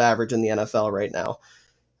are above average in the NFL right now.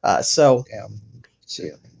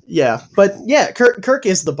 Yeah, but yeah, Kirk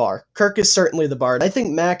is the bar. Kirk is certainly the bar. And I think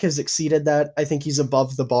Mac has exceeded that. I think he's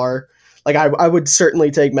above the bar. Like, I would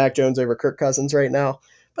certainly take Mac Jones over Kirk Cousins right now.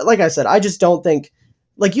 But like I said, I just don't think,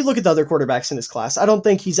 like, you look at the other quarterbacks in his class, I don't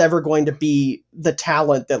think he's ever going to be the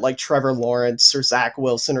talent that, like, Trevor Lawrence or Zach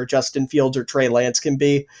Wilson or Justin Fields or Trey Lance can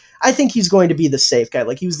be. I think he's going to be the safe guy.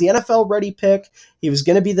 Like, he was the NFL-ready pick. He was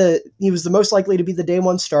the most likely to be the day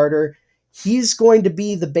one starter. He's going to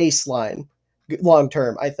be the baseline long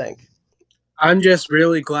term, I think. I'm just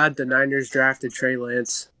really glad the Niners drafted Trey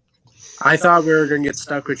Lance. I thought we were going to get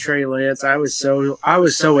stuck with Trey Lance. I was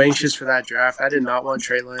so anxious for that draft. I did not want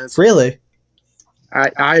Trey Lance. Really?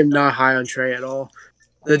 I am not high on Trey at all.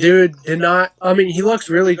 The dude did not – I mean, he looks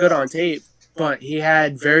really good on tape, but he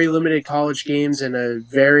had very limited college games in a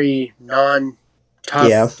very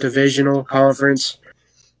non-tough divisional conference.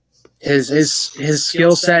 his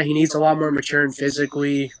skill set. He needs a lot more mature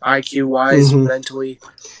physically, IQ wise, mentally.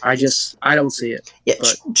 I don't see it. Yeah,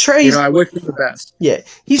 but Trey's. I wish him the best. Yeah,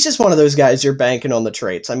 he's just one of those guys you're banking on the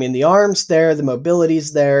traits. I mean, the arm's there, the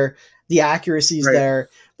mobility's there, the accuracy's there.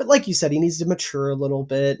 But like you said, he needs to mature a little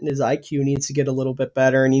bit, and his IQ needs to get a little bit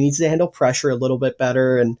better, and he needs to handle pressure a little bit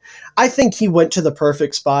better. And I think he went to the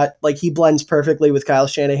perfect spot. Like, he blends perfectly with Kyle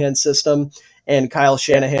Shanahan's system, and Kyle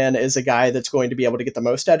Shanahan is a guy that's going to be able to get the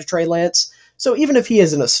most out of Trey Lance. So even if he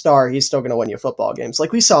isn't a star, he's still going to win you football games.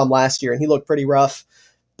 Like, we saw him last year, and he looked pretty rough.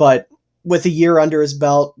 But with a year under his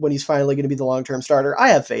belt, when he's finally going to be the long-term starter, I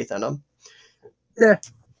have faith in him. Yeah.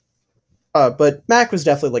 But Mac was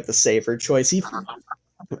definitely like the safer choice. He,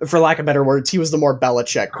 for lack of better words, he was the more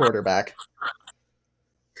Belichick quarterback.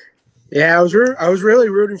 Yeah, I was really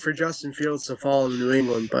rooting for Justin Fields to fall in New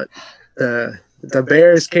England, but the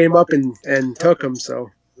Bears came up and took him. So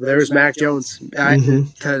there's Mac Jones.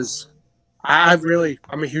 Because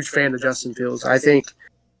I'm a huge fan of Justin Fields. I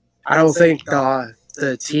don't think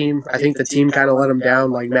the team kind of let him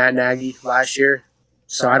down like Matt Nagy last year.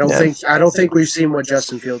 So I don't think we've seen what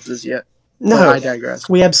Justin Fields is yet. No, but I digress.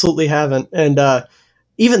 We absolutely haven't. And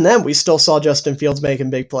even then, we still saw Justin Fields making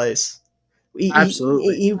big plays.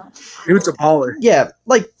 Absolutely. He was a baller. Yeah,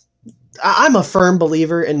 like, I'm a firm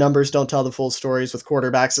believer in numbers don't tell the full stories with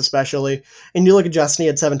quarterbacks especially. And you look at Justin, he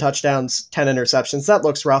had 7 touchdowns, 10 interceptions. That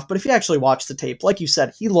looks rough. But if you actually watch the tape, like you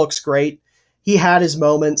said, he looks great. He had his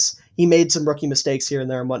moments. He made some rookie mistakes here and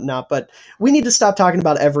there and whatnot. But we need to stop talking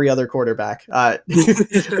about every other quarterback.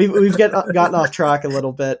 We've gotten off track a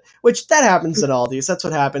little bit, which that happens in all these. That's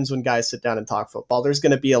what happens when guys sit down and talk football. There's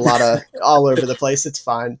going to be a lot of all over the place. It's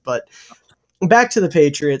fine. But back to the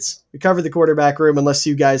Patriots. We covered the quarterback room. Unless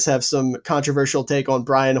you guys have some controversial take on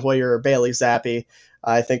Brian Hoyer or Bailey Zappi,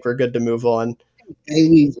 I think we're good to move on.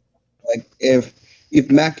 Bailey, like if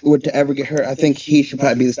Mac were to ever get hurt, I think he should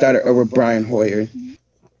probably be the starter over Brian Hoyer.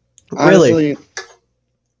 Really?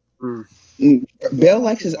 Honestly, Bill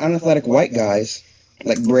likes his unathletic white guys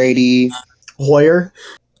like Brady. Hoyer?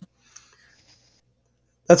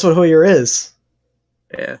 That's what Hoyer is.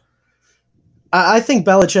 Yeah. I think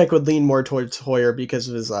Belichick would lean more towards Hoyer because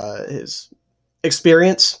of his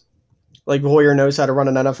experience. Like, Hoyer knows how to run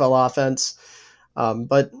an NFL offense.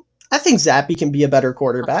 But I think Zappi can be a better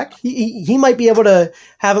quarterback. He might be able to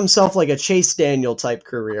have himself like a Chase Daniel type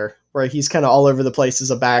career where he's kind of all over the place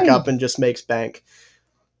as a backup and just makes bank.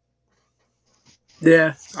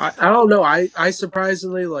 Yeah, I don't know. I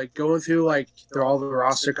surprisingly, like, going through all the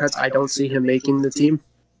roster cuts, I don't see him making the team.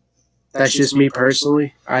 That's just me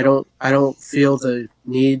personally. I don't feel the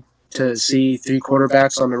need to see 3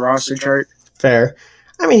 quarterbacks on the roster chart. Fair.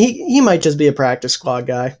 I mean, he might just be a practice squad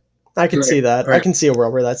guy. I can see that. Right. I can see a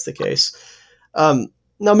world where that's the case.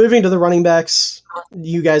 Now, moving to the running backs,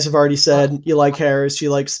 you guys have already said you like Harris,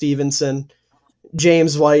 you like Stevenson,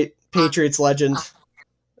 James White, Patriots legend.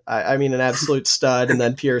 I mean, an absolute stud, and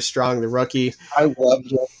then Pierre Strong, the rookie. I love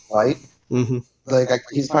James White. Mm-hmm.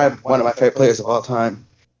 He's probably one of my favorite players of all time,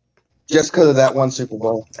 just because of that one Super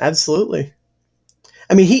Bowl. Absolutely.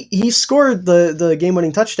 I mean, he scored the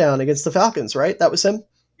game-winning touchdown against the Falcons, right? That was him?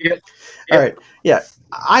 Yeah. All right. Yeah.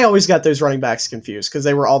 I always got those running backs confused because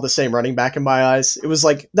they were all the same running back in my eyes. It was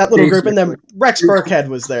like that little group, and then Rex Burkhead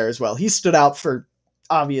was there as well. He stood out for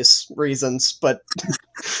obvious reasons, but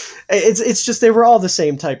it's just they were all the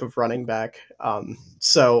same type of running back.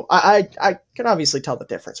 So I can obviously tell the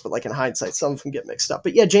difference, but like in hindsight, some of them get mixed up.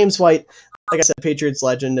 But yeah, James White, like I said, Patriots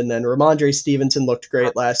legend, and then Ramondre Stevenson looked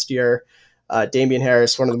great last year. Damian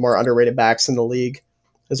Harris, one of the more underrated backs in the league.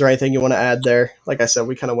 Is there anything you want to add there? Like I said,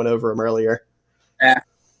 we kind of went over him earlier. Yeah.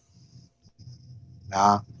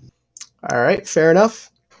 Nah. All right, fair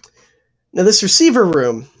enough. Now, this receiver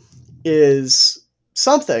room is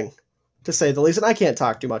something, to say the least. And I can't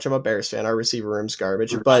talk too much. I'm a Bears fan. Our receiver room's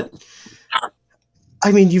garbage. But,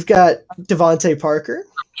 I mean, you've got Devontae Parker,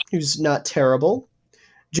 who's not terrible.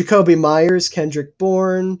 Jacoby Myers, Kendrick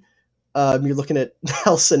Bourne. You're looking at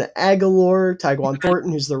Nelson Aguilar, Tyquan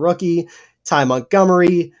Thornton, who's the rookie. Ty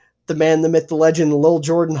Montgomery, the man, the myth, the legend, Lil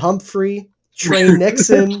Jordan Humphrey, Trey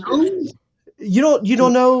Nixon. You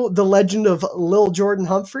don't know the legend of Lil Jordan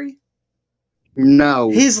Humphrey? No.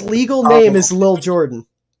 His legal name is Lil Jordan.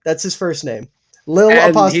 That's his first name. Lil and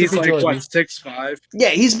apostrophe he's like, Jordan. what, 6'5"? Yeah,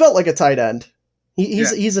 he's built like a tight end.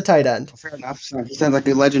 He's a tight end. Fair enough. He sounds like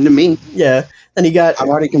a legend to me. Yeah. And you got I'm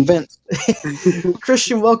already convinced.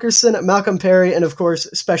 Christian Wilkerson, Malcolm Perry, and of course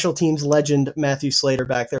special teams legend Matthew Slater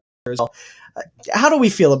back there as well. How do we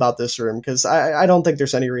feel about this room? Because I don't think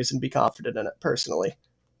there's any reason to be confident in it, personally.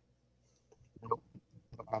 No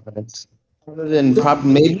confidence. Other than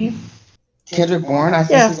maybe Kendrick Bourne, I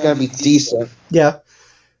think he's going to be decent. Yeah.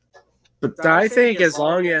 But I think as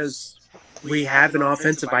long as we have an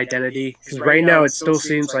offensive identity, because right now it still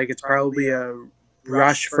seems like it's probably a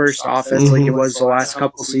rush first offense like it was the last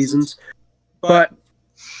couple seasons. But,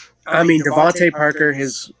 I mean, Devontae Parker,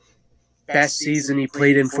 his best season, he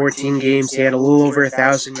played in 14 games. He had a little over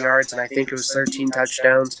 1,000 yards, and I think it was 13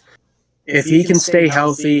 touchdowns. If he can stay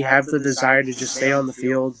healthy, have the desire to just stay on the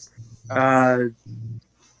field,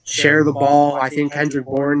 share the ball, I think Kendrick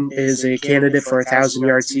Bourne is a candidate for a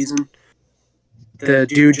 1,000-yard season. The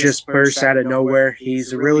dude just bursts out of nowhere.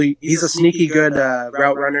 He's a sneaky good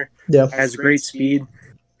route runner. Yeah. Has great speed.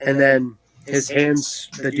 And then his hands,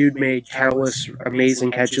 the dude made countless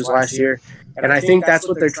amazing catches last year. And I think that's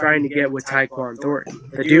what they're trying to get with Tyquan Thornton.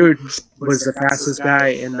 The dude was the fastest guy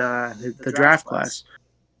in the draft class.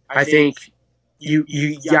 I think you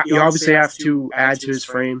obviously have to add to his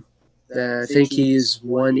frame. I think he's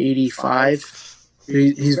 185.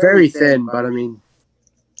 He's very thin, but I mean,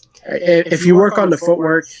 if you work on the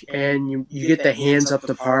footwork and you get the hands up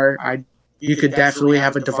to par, you could definitely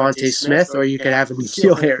have a Devontae Smith, or you could have a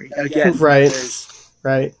N'Keal Harry. Again, right.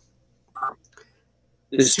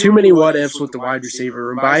 There's too many what ifs with the wide receiver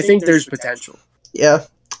room, but I think there's potential. Yeah,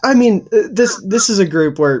 I mean, this is a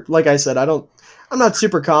group where, like I said, I'm not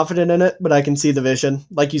super confident in it, but I can see the vision.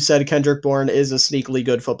 Like you said, Kendrick Bourne is a sneakily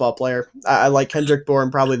good football player. I like Kendrick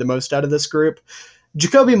Bourne probably the most out of this group.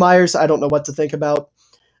 Jacoby Myers, I don't know what to think about.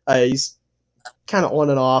 He's kind of on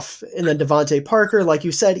and off. And then Devontae Parker, like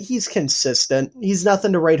you said, he's consistent. He's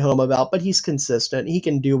nothing to write home about, but he's consistent. He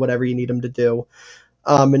can do whatever you need him to do.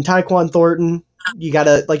 And Tyquan Thornton, you got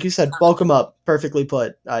to, like you said, bulk him up. Perfectly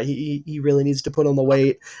put. He really needs to put on the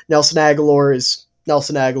weight. Nelson Aguilar is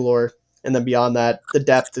Nelson Aguilar. And then beyond that, the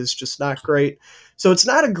depth is just not great. So it's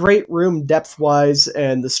not a great room depth-wise,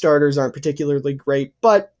 and the starters aren't particularly great.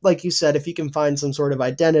 But like you said, if you can find some sort of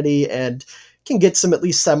identity and can get some at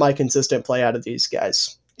least semi-consistent play out of these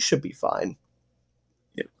guys, you should be fine.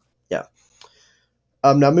 Yep. Yeah.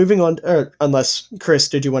 Now moving on, unless, Chris,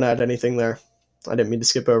 did you want to add anything there? I didn't mean to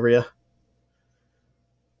skip over you.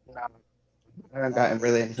 No, I haven't gotten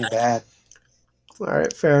really anything bad. All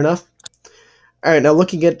right, fair enough. All right, now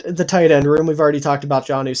looking at the tight end room, we've already talked about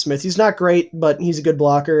Jonnu Smith. He's not great, but he's a good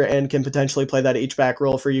blocker and can potentially play that H-back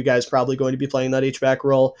role for you guys, probably going to be playing that H-back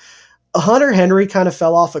role. Hunter Henry kind of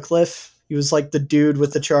fell off a cliff. He was like the dude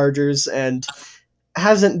with the Chargers and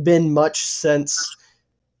hasn't been much since.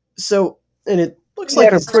 So, and it looks like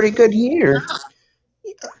he had a pretty good year.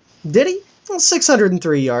 Did he? Well,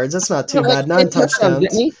 603 yards. That's not too bad. 9 touchdowns.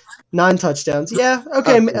 Didn't he? 9 touchdowns. Yeah.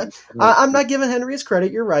 Okay. I'm not giving Henry his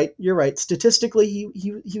credit. You're right. Statistically,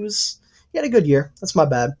 he had a good year. That's my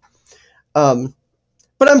bad.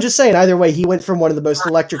 But I'm just saying, either way, he went from one of the most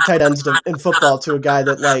electric tight ends in football to a guy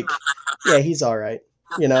that, like, yeah, he's all right.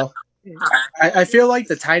 You know. I feel like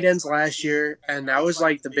the tight ends last year, and that was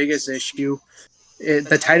like the biggest issue.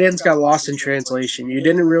 The tight ends got lost in translation. You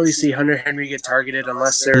didn't really see Hunter Henry get targeted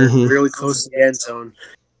unless they're really close to the end zone.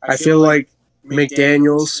 I feel like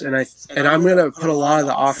McDaniels, and I'm going to put a lot of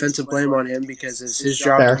the offensive blame on him because it's his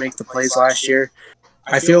job to make the plays last year.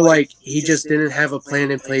 I feel like he just didn't have a plan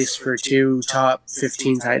in place for 2 top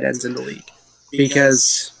 15 tight ends in the league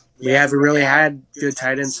because we haven't really had good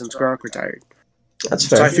tight ends since Gronk retired. That's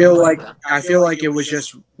fair. So I feel like it was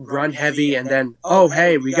just run heavy, and then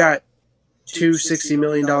hey, we got 2 $60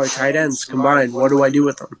 million tight ends combined. What do I do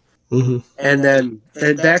with them? Mm-hmm. And then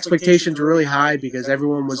the expectations were really high because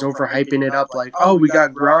everyone was overhyping it up, like, we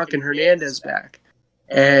got Gronk and Hernandez back,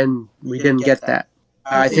 and we didn't get that.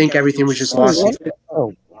 I think everything was just lost.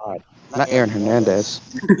 Oh God, not Aaron Hernandez.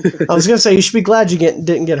 I was gonna say you should be glad you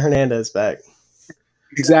didn't get Hernandez back.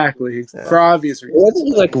 Exactly, for obvious reasons. Wasn't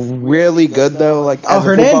he like really good though? Like,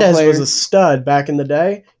 Hernandez was a stud back in the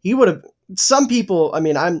day. He would have. Some people, I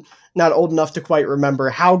mean, I'm not old enough to quite remember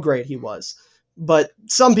how great he was, but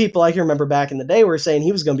some people I can remember back in the day were saying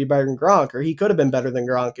he was going to be better than Gronk, or he could have been better than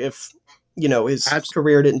Gronk if his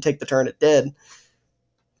career didn't take the turn it did.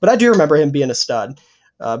 But I do remember him being a stud.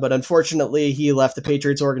 But unfortunately, he left the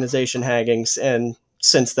Patriots organization hangings, and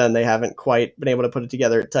since then they haven't quite been able to put it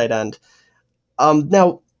together at tight end.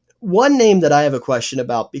 Now, one name that I have a question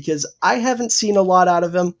about, because I haven't seen a lot out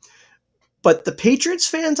of him, but the Patriots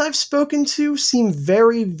fans I've spoken to seem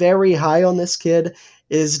very, very high on this kid,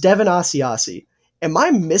 is Devin Asiasi. Am I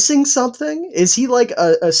missing something? Is he like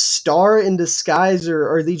a star in disguise, or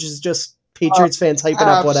are these just Patriots fans hyping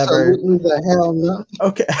up whatever? Absolutely the hell no.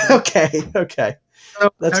 Okay.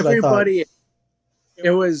 That's what I thought.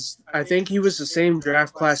 I think he was the same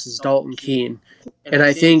draft class as Dalton Keene. And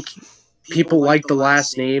I think people like the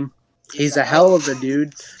last name. he's a hell of a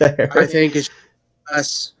dude. Fair. I think it's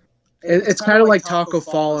us. It's kind of like Taco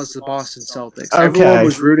Fall as the Boston Celtics. Okay. Everyone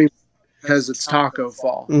was rooting because it's Taco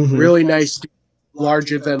Fall. Mhm. Really nice, dude,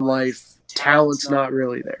 larger than life. Talent's not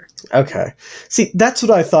really there. Okay. See, that's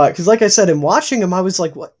what I thought. Because like I said, in watching him, I was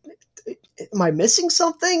like, what? Am I missing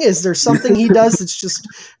something? Is there something he does that's just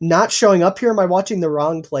not showing up here? Am I watching the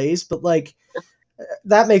wrong plays? But like,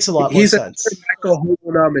 that makes a lot more sense. He's a Michael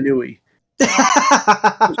Homanui.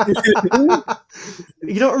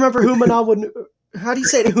 You don't remember Humanawa? How do you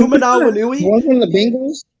say it? Humanawa Nui? One from the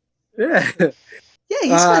Bengals? Yeah. Yeah,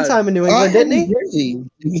 he spent time in New England, didn't he? Jersey.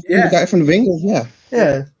 Yeah. The guy from the Bengals, yeah.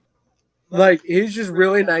 Yeah. Like, he's just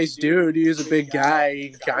really nice dude. He was a big guy.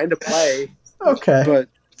 He kind of play. Okay. But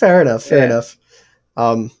fair enough.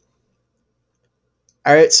 All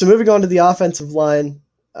right, so moving on to the offensive line.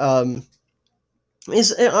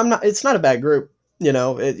 It's not a bad group. You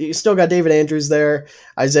know, you still got David Andrews there.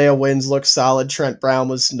 Isaiah Wynns looks solid. Trent Brown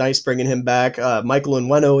was nice bringing him back. Michael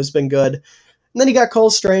Onwenu has been good. And then you got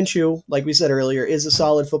Cole Strange, who, like we said earlier, is a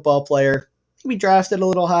solid football player. We drafted a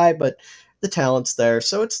little high, but the talent's there.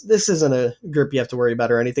 So this isn't a group you have to worry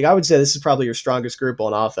about or anything. I would say this is probably your strongest group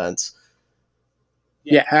on offense.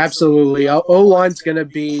 yeah, absolutely. O-line's going to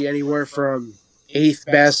be anywhere from 8th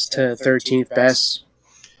best to 13th best.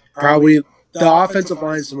 Probably the offensive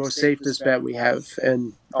line is the most safest bet we have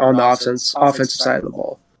on the offensive side of the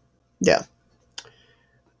ball. Yeah.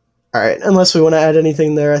 All right. Unless we want to add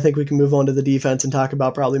anything there, I think we can move on to the defense and talk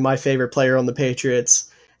about probably my favorite player on the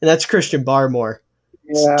Patriots, and that's Christian Barmore.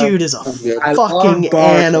 Yeah. This dude is a fucking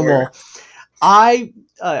animal. I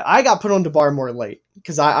got put onto Barmore late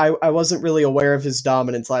because I wasn't really aware of his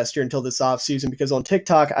dominance last year until this offseason, because on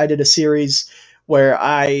TikTok I did a series where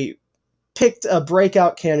I picked a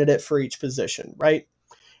breakout candidate for each position, right?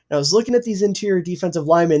 And I was looking at these interior defensive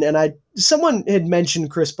linemen, and someone had mentioned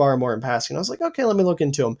Chris Barmore in passing. I was like, okay, let me look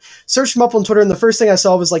into him. Searched him up on Twitter, and the first thing I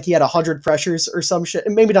saw was like he had 100 pressures or some shit.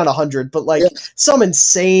 And maybe not 100, but like some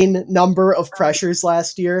insane number of pressures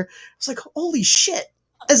last year. I was like, holy shit.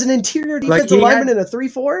 As an interior defensive lineman in a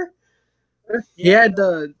 3-4? He had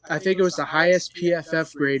I think it was the highest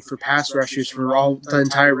PFF grade for pass rushers for the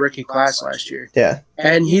entire rookie class last year. Yeah.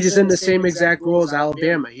 And he's in the same exact role as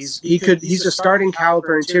Alabama. He's a starting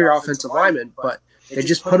caliber interior offensive lineman, but they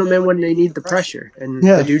just put him in when they need the pressure, and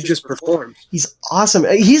the dude just performs. He's awesome.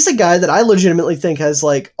 He's a guy that I legitimately think has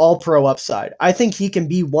like all pro upside. I think he can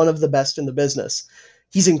be one of the best in the business.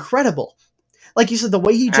 He's incredible. Like you said, the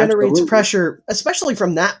way he generates pressure, especially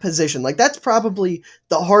from that position, like that's probably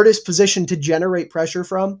the hardest position to generate pressure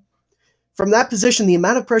from. From that position, the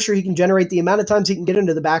amount of pressure he can generate, the amount of times he can get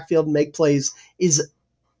into the backfield and make plays is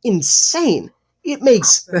insane. It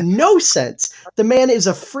makes no sense. The man is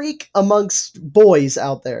a freak amongst boys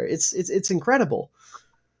out there. It's incredible.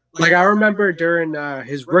 Like, I remember during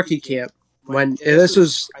his rookie camp, when this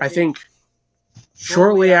was, I think,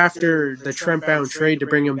 shortly after the Trent Brown trade to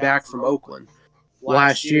bring him back from Oakland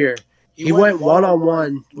last year, he went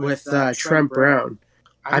one-on-one with Trent Brown.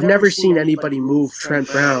 I've never seen anybody move Trent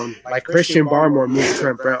Brown like Christian Barmore moved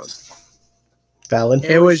Trent Brown. Valid.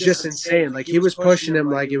 It was just insane. Like, he was pushing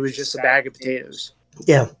him like it was just a bag of potatoes.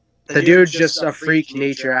 Yeah. The dude's just a freak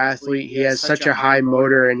nature athlete. He has such a high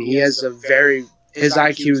motor, and he has his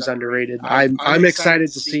IQ is underrated. I'm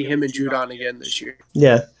excited to see him and Judon again this year.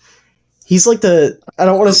 Yeah. He's like I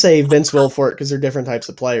don't want to say Vince Wilfork because they're different types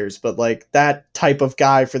of players, but like that type of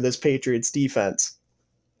guy for this Patriots defense.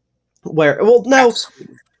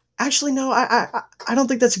 Actually, no, I don't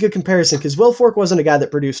think that's a good comparison, because Wilfork wasn't a guy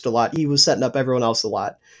that produced a lot. He was setting up everyone else a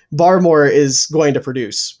lot. Barmore is going to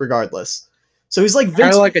produce regardless. So he's like Vince.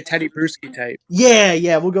 Kind of like a Teddy Bruschi type.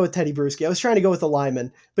 Yeah, we'll go with Teddy Bruschi. I was trying to go with a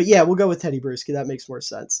lineman, but yeah, we'll go with Teddy Bruschi. That makes more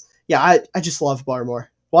sense. Yeah, I just love Barmore.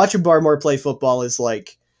 Watching Barmore play football is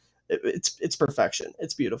like, it's perfection.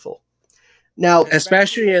 It's beautiful. Now,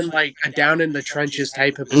 especially in like a down in the trenches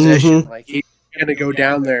type of position, like he's gonna go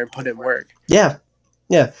down there and put in work. Yeah.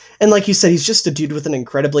 And like you said, he's just a dude with an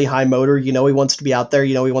incredibly high motor. You know, he wants to be out there.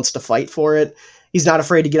 You know, he wants to fight for it. He's not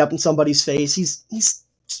afraid to get up in somebody's face. He's just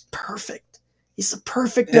perfect. He's the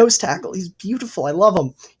perfect nose tackle. He's beautiful. I love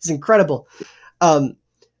him. He's incredible. Now,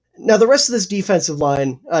 the rest of this defensive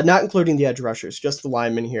line, not including the edge rushers, just the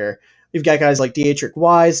linemen here, we've got guys like Dietrich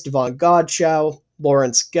Wise, Devon Godchow,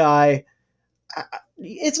 Lawrence Guy.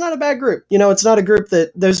 It's not a bad group. You know, it's not a group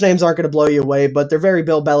that those names aren't going to blow you away, but they're very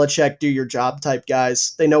Bill Belichick, do your job type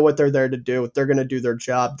guys. They know what they're there to do. They're going to do their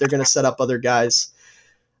job. They're going to set up other guys.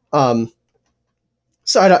 So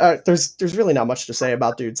there's really not much to say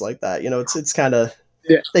about dudes like that. You know, it's kind of,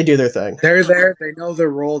 they do their thing. They're there. They know their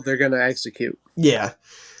role. They're going to execute. Yeah.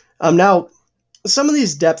 Now, some of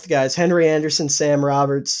these depth guys, Henry Anderson, Sam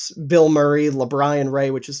Roberts, Bill Murray, LeBrian Ray,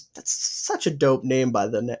 that's such a dope name by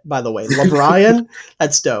the way. LeBrian,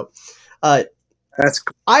 that's dope. That's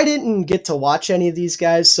cool. I didn't get to watch any of these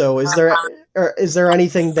guys, so is there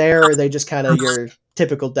anything there, or are they just kind of your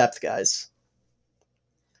typical depth guys?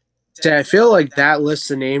 See, I feel like that list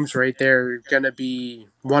of names right there are going to be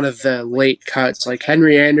one of the late cuts. Like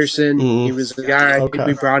Henry Anderson, he was the guy I think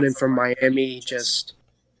we brought in from Miami.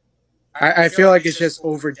 I feel like it's just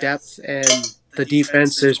over depth and the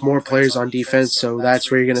defense. There's more players on defense, so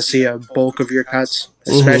that's where you're going to see a bulk of your cuts,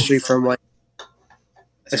 especially from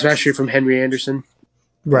Henry Anderson.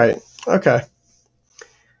 Right. Okay.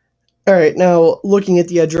 All right. Now, looking at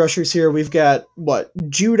the edge rushers here, we've got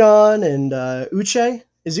Judon and Uche.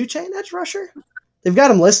 Is Uche an edge rusher? They've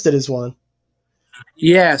got him listed as one.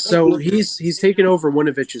 Yeah, so he's taken over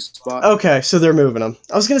Winovich's spot. Okay, so they're moving him.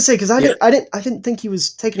 I was gonna say because I didn't think he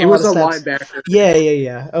was taking. He was a linebacker.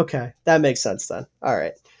 Yeah. Okay, that makes sense then. All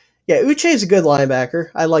right. Yeah, Uche is a good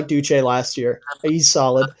linebacker. I liked Uche last year. He's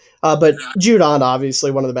solid. But Judon,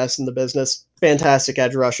 obviously one of the best in the business. Fantastic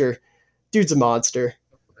edge rusher. Dude's a monster.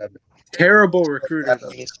 Terrible recruiter. I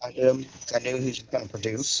knew he was going to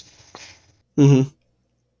produce. Mm-hmm.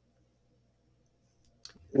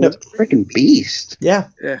 Nope. Freaking beast. Yeah.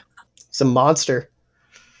 It's a monster.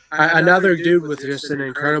 Another dude with just an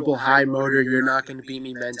incredible high motor, you're not going to beat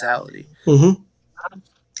me mentality. Mm-hmm.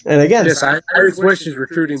 And again, I wish his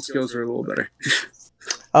recruiting skills were a little better.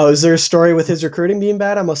 Oh, is there a story with his recruiting being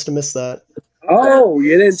bad? I must have missed that. Oh,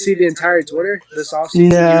 you didn't see the entire Twitter this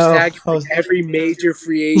offseason? No. He was tagging every major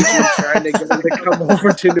free agent trying to get him to come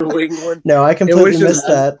over to New England. No, I completely missed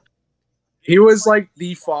that. He was like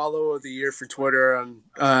the follow of the year for Twitter on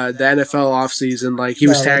the NFL offseason. Like he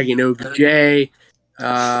was tagging OBJ,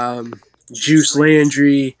 Juice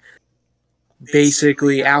Landry,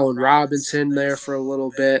 basically Allen Robinson there for a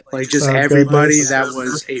little bit. Like just everybody that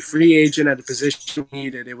was a free agent at a position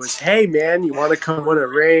needed. It was, hey man, you want to come win a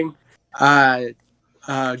ring?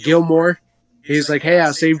 Gilmore, he's like, hey, I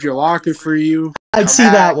saved your locker for you. I'd see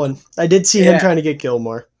that one. I did see him trying to get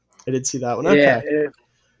Gilmore. I did see that one. Okay. Yeah.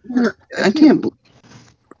 I can't believe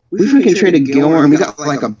we freaking traded Gilmore and we got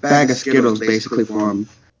like a bag of Skittles basically for him.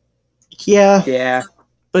 Yeah.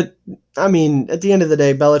 But, I mean, at the end of the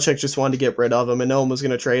day, Belichick just wanted to get rid of him and no one was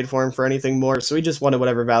going to trade for him for anything more, so he just wanted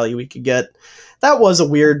whatever value we could get. That was a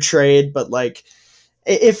weird trade, but, like,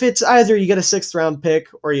 if it's either you get a 6th-round pick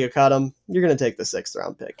or you cut him, you're going to take the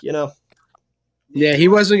 6th-round pick, you know? Yeah, he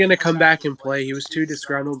wasn't going to come back and play. He was too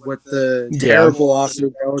disgruntled with the terrible offer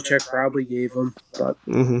Belichick probably gave him. But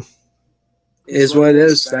is what it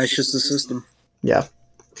is. That's just the system. Yeah.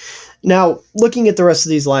 Now, looking at the rest of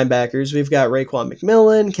these linebackers, we've got Raekwon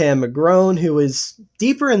McMillan, Cam McGrone, who is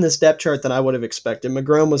deeper in this depth chart than I would have expected.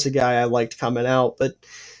 McGrone was a guy I liked coming out, but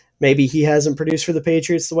maybe he hasn't produced for the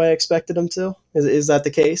Patriots the way I expected him to. Is that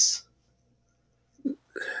the case?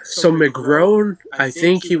 So McGrone, I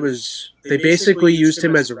think they basically used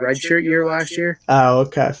him as a redshirt year last year. Oh,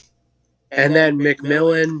 okay. And then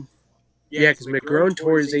McMillan, because McGrone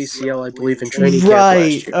tore his ACL, I believe, in training camp last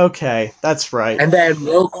year. Right, okay, that's right. And then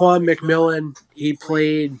Raekwon McMillan, he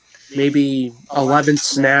played maybe 11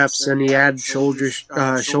 snaps, and he had shoulder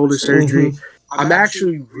surgery. I'm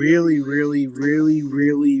actually really, really, really,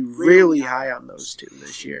 really, really high on those two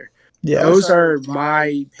this year. Yeah. Those are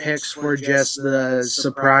my picks for just the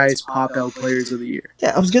surprise pop-out players of the year.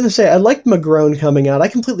 Yeah, I was going to say, I liked McGrone coming out. I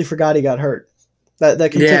completely forgot he got hurt. That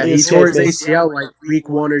completely he tore his ACL like week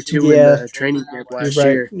 1 or 2 in the training camp last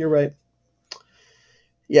year. You're right.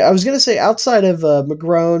 Yeah, I was going to say, outside of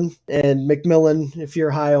McGrone and McMillan, if you're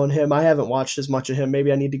high on him, I haven't watched as much of him.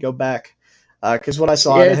 Maybe I need to go back. Because what I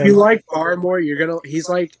saw out of him, if you like Barmore, he's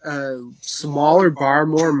like smaller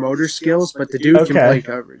Barmore motor skills, but the dude can play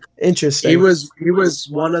coverage. Interesting. He was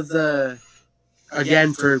one of the,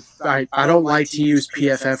 again, I don't like to use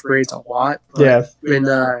PFF grades a lot. But in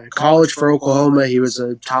college for Oklahoma, he was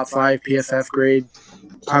a top 5 PFF grade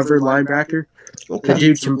cover linebacker. Okay. The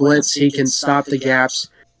dude can blitz, he can stop the gaps,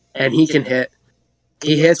 and he can hit.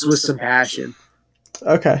 He hits with some passion.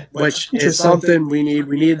 Okay. Which is something we need.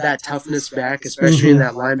 We need that toughness back, especially in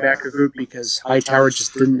that linebacker group, because Hightower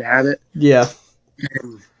just didn't have it. Yeah.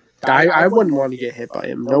 And I wouldn't want to get hit by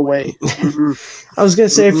him. No way. I was gonna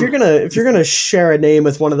say, if you're gonna share a name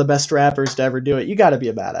with one of the best rappers to ever do it, you got to be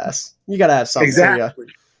a badass. You got to have something for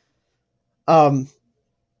you.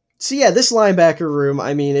 So yeah, this linebacker room,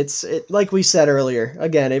 I mean, it's like we said earlier.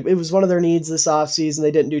 Again, it was one of their needs this offseason. They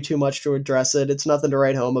didn't do too much to address it. It's nothing to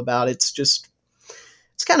write home about. It's just.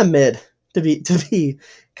 It's kind of mid, to be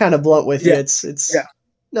kind of blunt with you.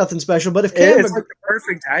 nothing special. But if Cam, It's like the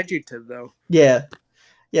perfect adjective, though. yeah,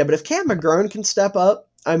 but if Cam McGrone can step up,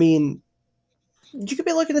 I mean, you could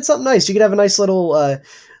be looking at something nice. You could have a nice little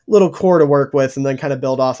core to work with, and then kind of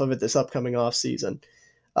build off of it this upcoming offseason.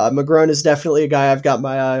 McGrone is definitely a guy I've got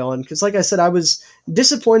my eye on because, like I said, I was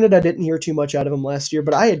disappointed I didn't hear too much out of him last year,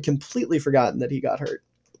 but I had completely forgotten that he got hurt.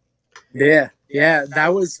 Yeah,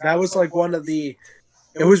 that was like one of the.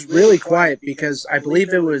 It was really quiet because I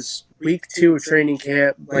believe it was week 2 of training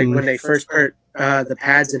camp, like when they first put the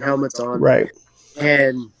pads and helmets on, Right.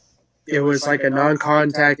 And it was like a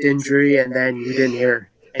non-contact injury, and then you didn't hear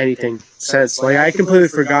anything since. Like I completely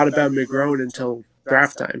forgot about McGrone until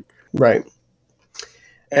draft time. Right.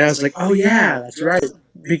 And I was like, oh, yeah, that's right.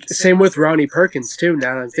 Same with Ronnie Perkins, too,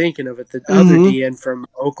 now that I'm thinking of it. The other DN from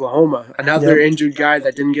Oklahoma. Another injured guy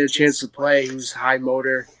that didn't get a chance to play, who's high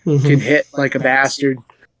motor, can hit like a bastard.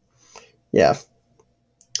 Yeah.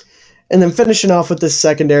 And then finishing off with this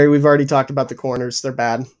secondary, we've already talked about the corners. They're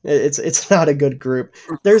bad. It's not a good group.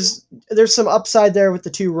 There's some upside there with the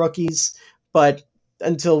 2 rookies, but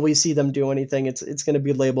until we see them do anything, it's going to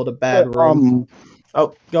be labeled a bad room.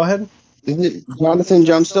 Oh, go ahead. Is Jonathan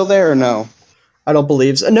Jones still there or no? I don't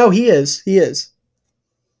believe so. No, he is. He is.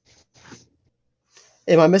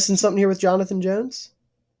 Am I missing something here with Jonathan Jones?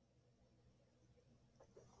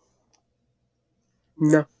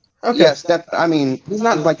 No. Okay. Yes, I mean, he's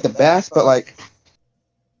not like the best, but like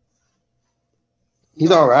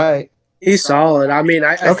he's all right. He's solid. I mean,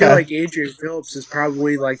 I feel like Adrian Phillips is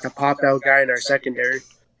probably like the pop-out guy in our secondary.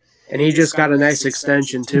 And he just got a nice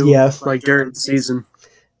extension, too, like during the season.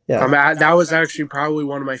 Yeah, that was actually probably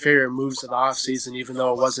one of my favorite moves of the offseason, even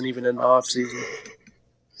though it wasn't even in the offseason.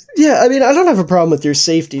 Yeah, I mean, I don't have a problem with your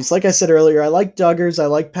safeties. Like I said earlier, I like Duggars, I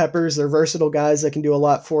like Peppers. They're versatile guys that can do a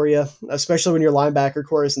lot for you, especially when your linebacker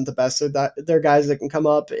core isn't the best. They're guys that can come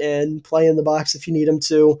up and play in the box if you need them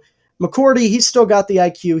to. McCourty, he's still got the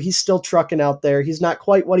IQ. He's still trucking out there. He's not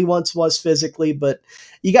quite what he once was physically, but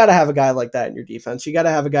you got to have a guy like that in your defense. You got to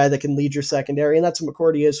have a guy that can lead your secondary, and that's what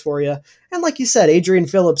McCourty is for you. And like you said, Adrian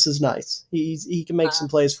Phillips is nice. He can make some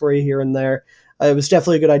plays for you here and there. It was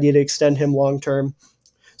definitely a good idea to extend him long term.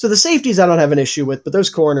 So the safeties I don't have an issue with, but those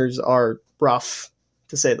corners are rough,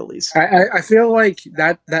 to say the least. I feel like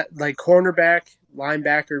that like cornerback,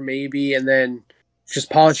 linebacker maybe, and then just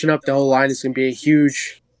polishing up the whole line is going to be a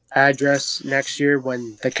huge address next year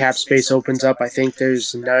when the cap space opens up. I think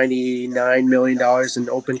there's $99 million in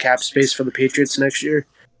open cap space for the Patriots next year.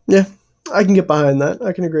 Yeah, I can get behind that.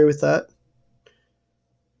 I can agree with that.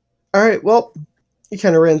 All right, well, you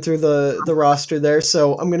kind of ran through the roster there,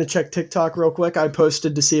 so I'm going to check TikTok real quick. I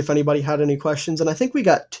posted to see if anybody had any questions, and I think we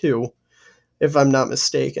got 2, if I'm not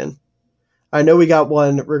mistaken. I know we got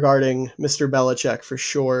one regarding Mr. Belichick for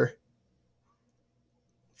sure.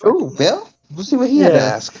 Oh, Bill? We'll see what he had to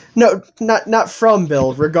ask. No, not from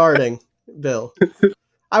Bill, regarding Bill.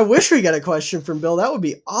 I wish we got a question from Bill. That would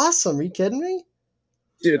be awesome. Are you kidding me?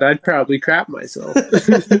 Dude, I'd probably crap myself.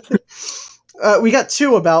 We got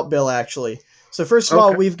 2 about Bill, actually. So first of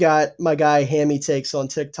all, we've got my guy Hammy Takes on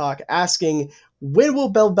TikTok asking, when will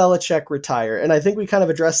Bill Belichick retire? And I think we kind of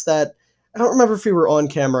addressed that. I don't remember if we were on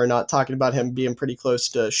camera or not talking about him being pretty close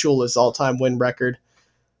to Shula's all-time win record.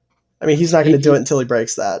 I mean, he's not going to do it until he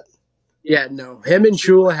breaks that. Yeah, no. Him and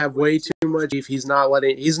Shula have way too much. If he's not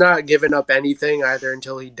giving up anything either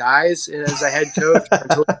until he dies as a head coach.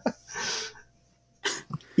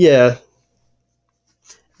 Yeah.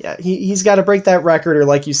 Yeah, he's got to break that record, or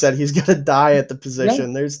like you said, he's got to die at the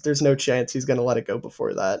position. Yeah. There's no chance he's going to let it go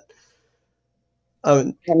before that.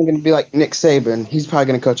 I'm going to be like Nick Saban. He's probably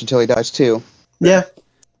going to coach until he dies too. Yeah.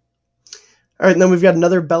 All right, and then we've got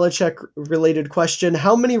another Belichick-related question.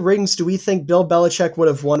 How many rings do we think Bill Belichick would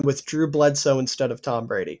have won with Drew Bledsoe instead of Tom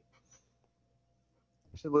Brady?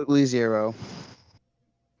 Absolutely 0.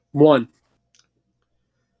 1.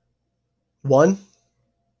 1?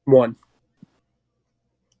 1.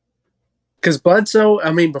 Because Bledsoe,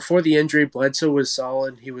 I mean, before the injury, Bledsoe was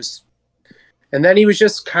solid. And then he was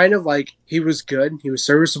just kind of like, he was good. He was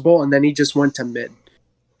serviceable, and then he just went to mid.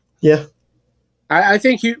 Yeah. I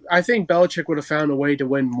think Belichick would have found a way to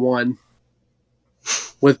win 1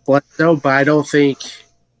 with Bledsoe, but I don't think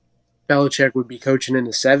Belichick would be coaching in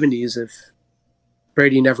the 70s if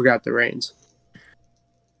Brady never got the reins.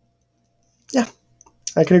 Yeah,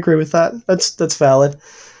 I can agree with that. That's valid.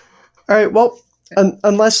 All right, well,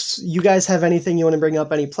 unless you guys have anything you want to bring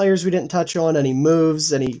up, any players we didn't touch on, any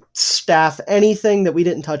moves, any staff, anything that we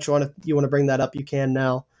didn't touch on, if you want to bring that up, you can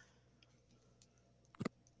now.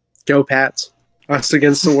 Go Pats. Us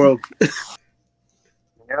against the world.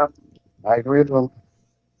 Yeah, I agree with them.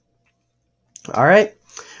 All right.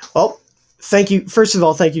 Well, thank you. First of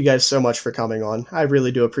all, thank you guys so much for coming on. I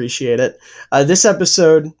really do appreciate it. This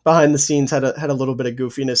episode behind the scenes had a little bit of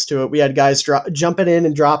goofiness to it. We had guys jumping in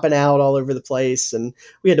and dropping out all over the place, and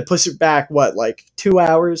we had to push it back, like 2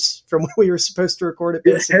 hours from when we were supposed to record it,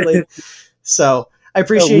 basically. So I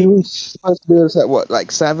appreciate. We were supposed to do this at what,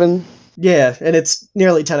 like 7? Yeah, and it's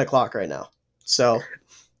nearly 10 o'clock right now. So.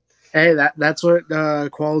 Hey, that's what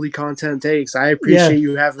quality content takes. I appreciate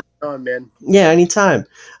you having me on, man. Yeah, anytime.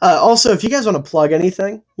 Also, if you guys want to plug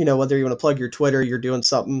anything, whether you want to plug your Twitter, you're doing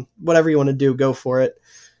something, whatever you want to do, go for it.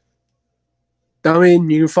 I mean,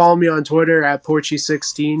 you can follow me on Twitter at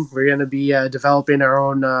Porchy16. We're going to be developing our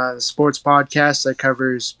own sports podcast that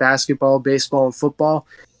covers basketball, baseball, and football.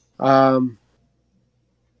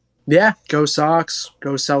 Yeah, go Sox,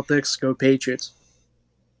 go Celtics, go Patriots.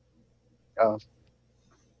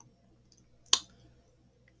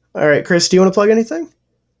 All right, Kris, do you want to plug anything?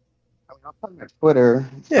 I'll plug my Twitter.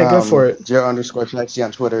 Yeah, go for it. Joe_Chexy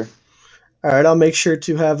on Twitter. All right, I'll make sure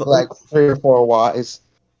to have like 3 or 4 watts.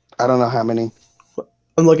 I don't know how many.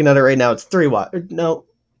 I'm looking at it right now. It's 3 watts. No,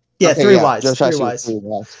 yeah, okay, 3 watts. 3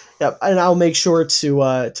 watts. Yep, and I'll make sure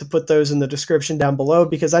to put those in the description down below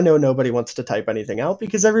because I know nobody wants to type anything out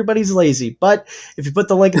because everybody's lazy. But if you put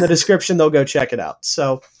the link in the description, they'll go check it out.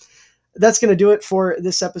 So. That's going to do it for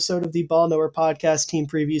this episode of the Ball Knower Podcast Team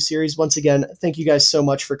Preview Series. Once again, thank you guys so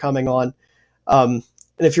much for coming on. And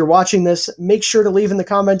if you're watching this, make sure to leave in the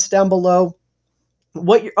comments down below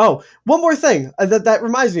one more thing. That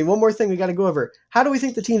reminds me, one more thing we got to go over. How do we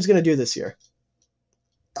think the team's going to do this year?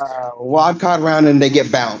 Wild card round and they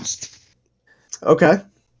get bounced. Okay.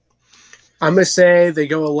 I'm going to say they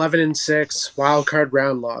go 11-6, wild card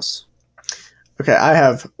round loss. Okay, I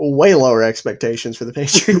have way lower expectations for the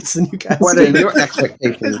Patriots than you guys. What are your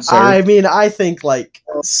expectations, sir? I mean, I think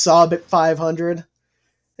sub at 500.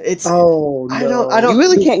 It's no. I don't. You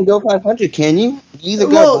really can't go 500, can you? You either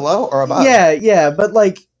go below or above. Yeah, but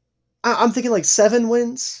I'm thinking 7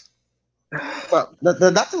 wins. Well,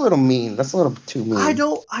 that's a little mean. That's a little too mean. I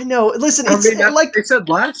know. Listen, that's they said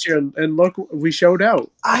last year, and look, we showed out.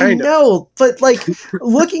 I know, but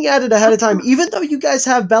looking at it ahead of time, even though you guys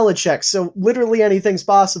have Belichick, so literally anything's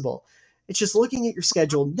possible. It's just looking at your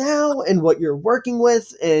schedule now and what you're working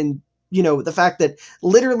with, and the fact that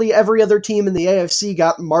literally every other team in the AFC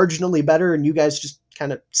got marginally better, and you guys just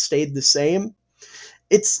kind of stayed the same.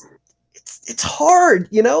 It's hard,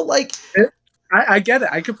 I get it.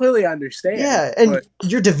 I completely understand. Yeah, and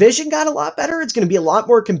your division got a lot better. It's going to be a lot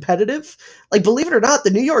more competitive. Believe it or not, the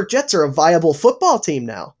New York Jets are a viable football team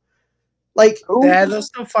now. Yeah, they'll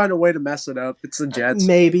still find a way to mess it up. It's the Jets.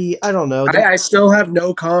 Maybe. I don't know. I still have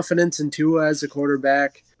no confidence in Tua as a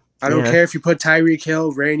quarterback. I don't care if you put Tyreek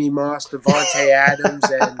Hill, Randy Moss, Devontae Adams,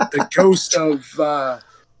 and the ghost of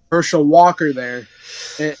Herschel Walker there.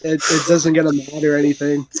 It doesn't going to matter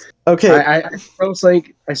anything. Okay. I still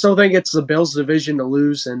think it's the Bills' division to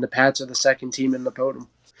lose, and the Pats are the second team in the podium.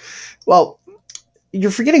 Well,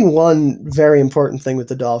 you're forgetting one very important thing with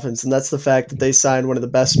the Dolphins, and that's the fact that they signed one of the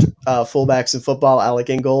best fullbacks in football, Alec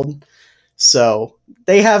Ingold. So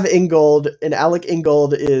they have Ingold, and Alec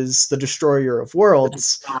Ingold is the destroyer of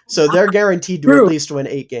worlds. So they're guaranteed to at least win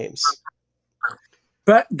 8 games.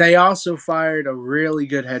 But they also fired a really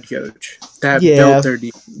good head coach that built their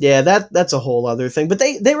defense. Yeah, that's a whole other thing. But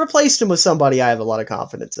they replaced him with somebody I have a lot of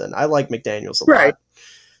confidence in. I like McDaniels a lot.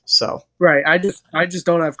 So right, I just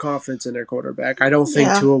don't have confidence in their quarterback. I don't think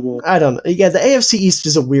Tua will. I don't know. Yeah, the AFC East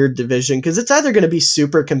is a weird division because it's either going to be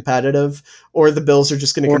super competitive or the Bills are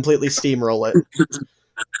just going to completely steamroll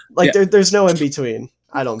it. There's no in between.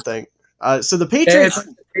 I don't think. So the Patriots.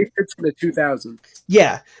 It's Patriots in the 2000s.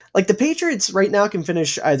 Yeah, the Patriots right now can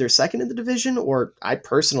finish either second in the division, or I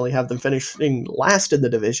personally have them finishing last in the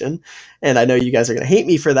division. And I know you guys are going to hate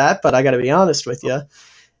me for that, but I got to be honest with you.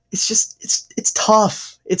 It's just it's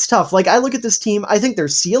tough. It's tough. I look at this team. I think their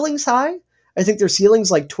ceiling's high. I think their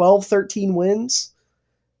ceiling's 12, 13 wins.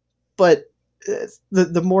 But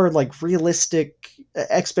the more realistic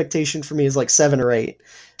expectation for me is 7 or 8.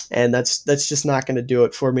 And that's just not going to do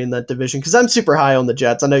it for me in that division because I'm super high on the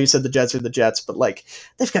Jets. I know you said the Jets are the Jets, but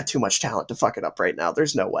they've got too much talent to fuck it up right now.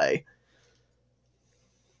 There's no way.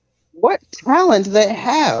 What talent do they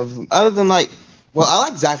have other than I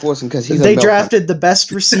like Zach Wilson because they drafted the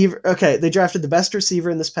best receiver. Okay, they drafted the best receiver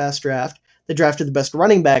in this past draft. They drafted the best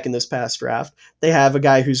running back in this past draft. They have a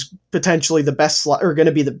guy who's potentially the best slot or going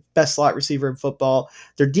to be the best slot receiver in football.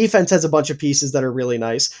 Their defense has a bunch of pieces that are really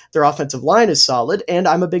nice. Their offensive line is solid, and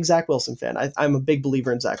I'm a big Zach Wilson fan. I'm a big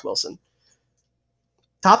believer in Zach Wilson.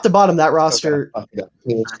 Top to bottom, that roster.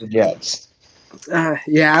 The Jets.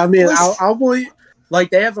 Yeah, I mean, I'll believe.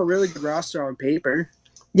 They have a really good roster on paper.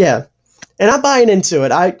 Yeah. And I'm buying into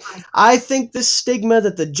it. I think this stigma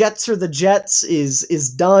that the Jets are the Jets is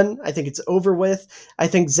done. I think it's over with. I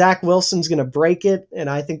think Zach Wilson's going to break it, and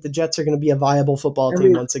I think the Jets are going to be a viable football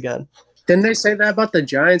team once again. Didn't they say that about the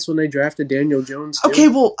Giants when they drafted Daniel Jones, too? Okay,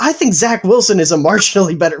 well, I think Zach Wilson is a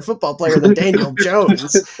marginally better football player than Daniel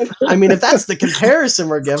Jones. I mean, if that's the comparison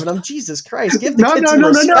we're giving him, Jesus Christ, give the kid some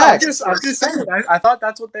respect. I'm just saying. I thought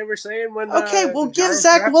that's what they were saying when. Okay, well, give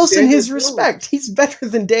Zach Wilson his respect. He's better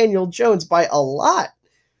than Daniel Jones by a lot.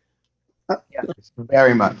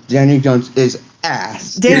 Very much. Daniel Jones is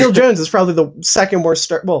ass. Daniel Jones is probably the second worst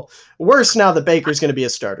start. Well, worse now that Baker's going to be a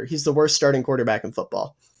starter. He's the worst starting quarterback in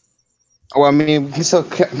football. Well, I mean, we can still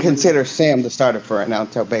consider Sam the starter for right now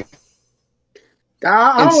until Baker.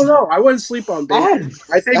 I don't know. I wouldn't sleep on Baker.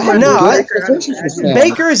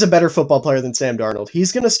 Baker is a better football player than Sam Darnold.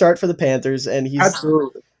 He's going to start for the Panthers, and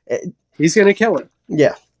absolutely he's going to kill it.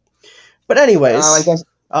 Yeah. But anyways,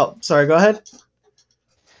 sorry. Go ahead.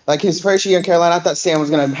 Like his first year in Carolina, I thought Sam was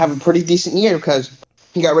going to have a pretty decent year because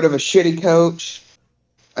he got rid of a shitty coach.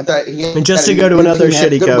 I thought just to go to another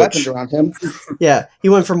shitty coach. Around him. Yeah, he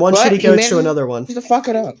went from one shitty coach to another one. To fuck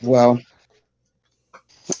it up. Well,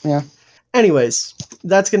 yeah. Anyways,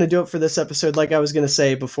 that's going to do it for this episode. Like I was going to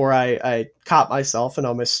say before I caught myself and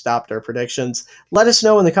almost stopped our predictions, let us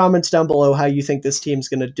know in the comments down below how you think this team's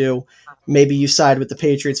going to do. Maybe you side with the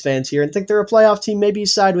Patriots fans here and think they're a playoff team. Maybe you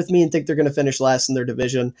side with me and think they're going to finish last in their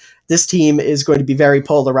division. This team is going to be very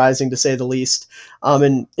polarizing, to say the least.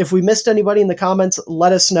 And if we missed anybody in the comments,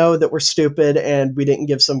 let us know that we're stupid and we didn't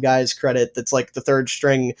give some guys credit that's like the third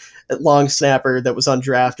string long snapper that was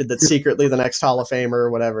undrafted that's secretly the next Hall of Famer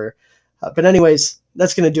or whatever. But anyways,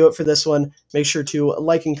 that's going to do it for this one. Make sure to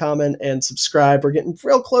like and comment and subscribe. We're getting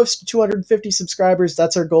real close to 250 subscribers.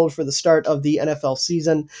 That's our goal for the start of the NFL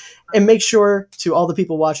season. And make sure to all the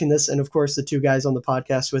people watching this, and of course the two guys on the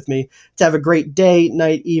podcast with me, to have a great day,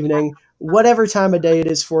 night, evening, whatever time of day it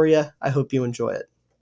is for you. I hope you enjoy it.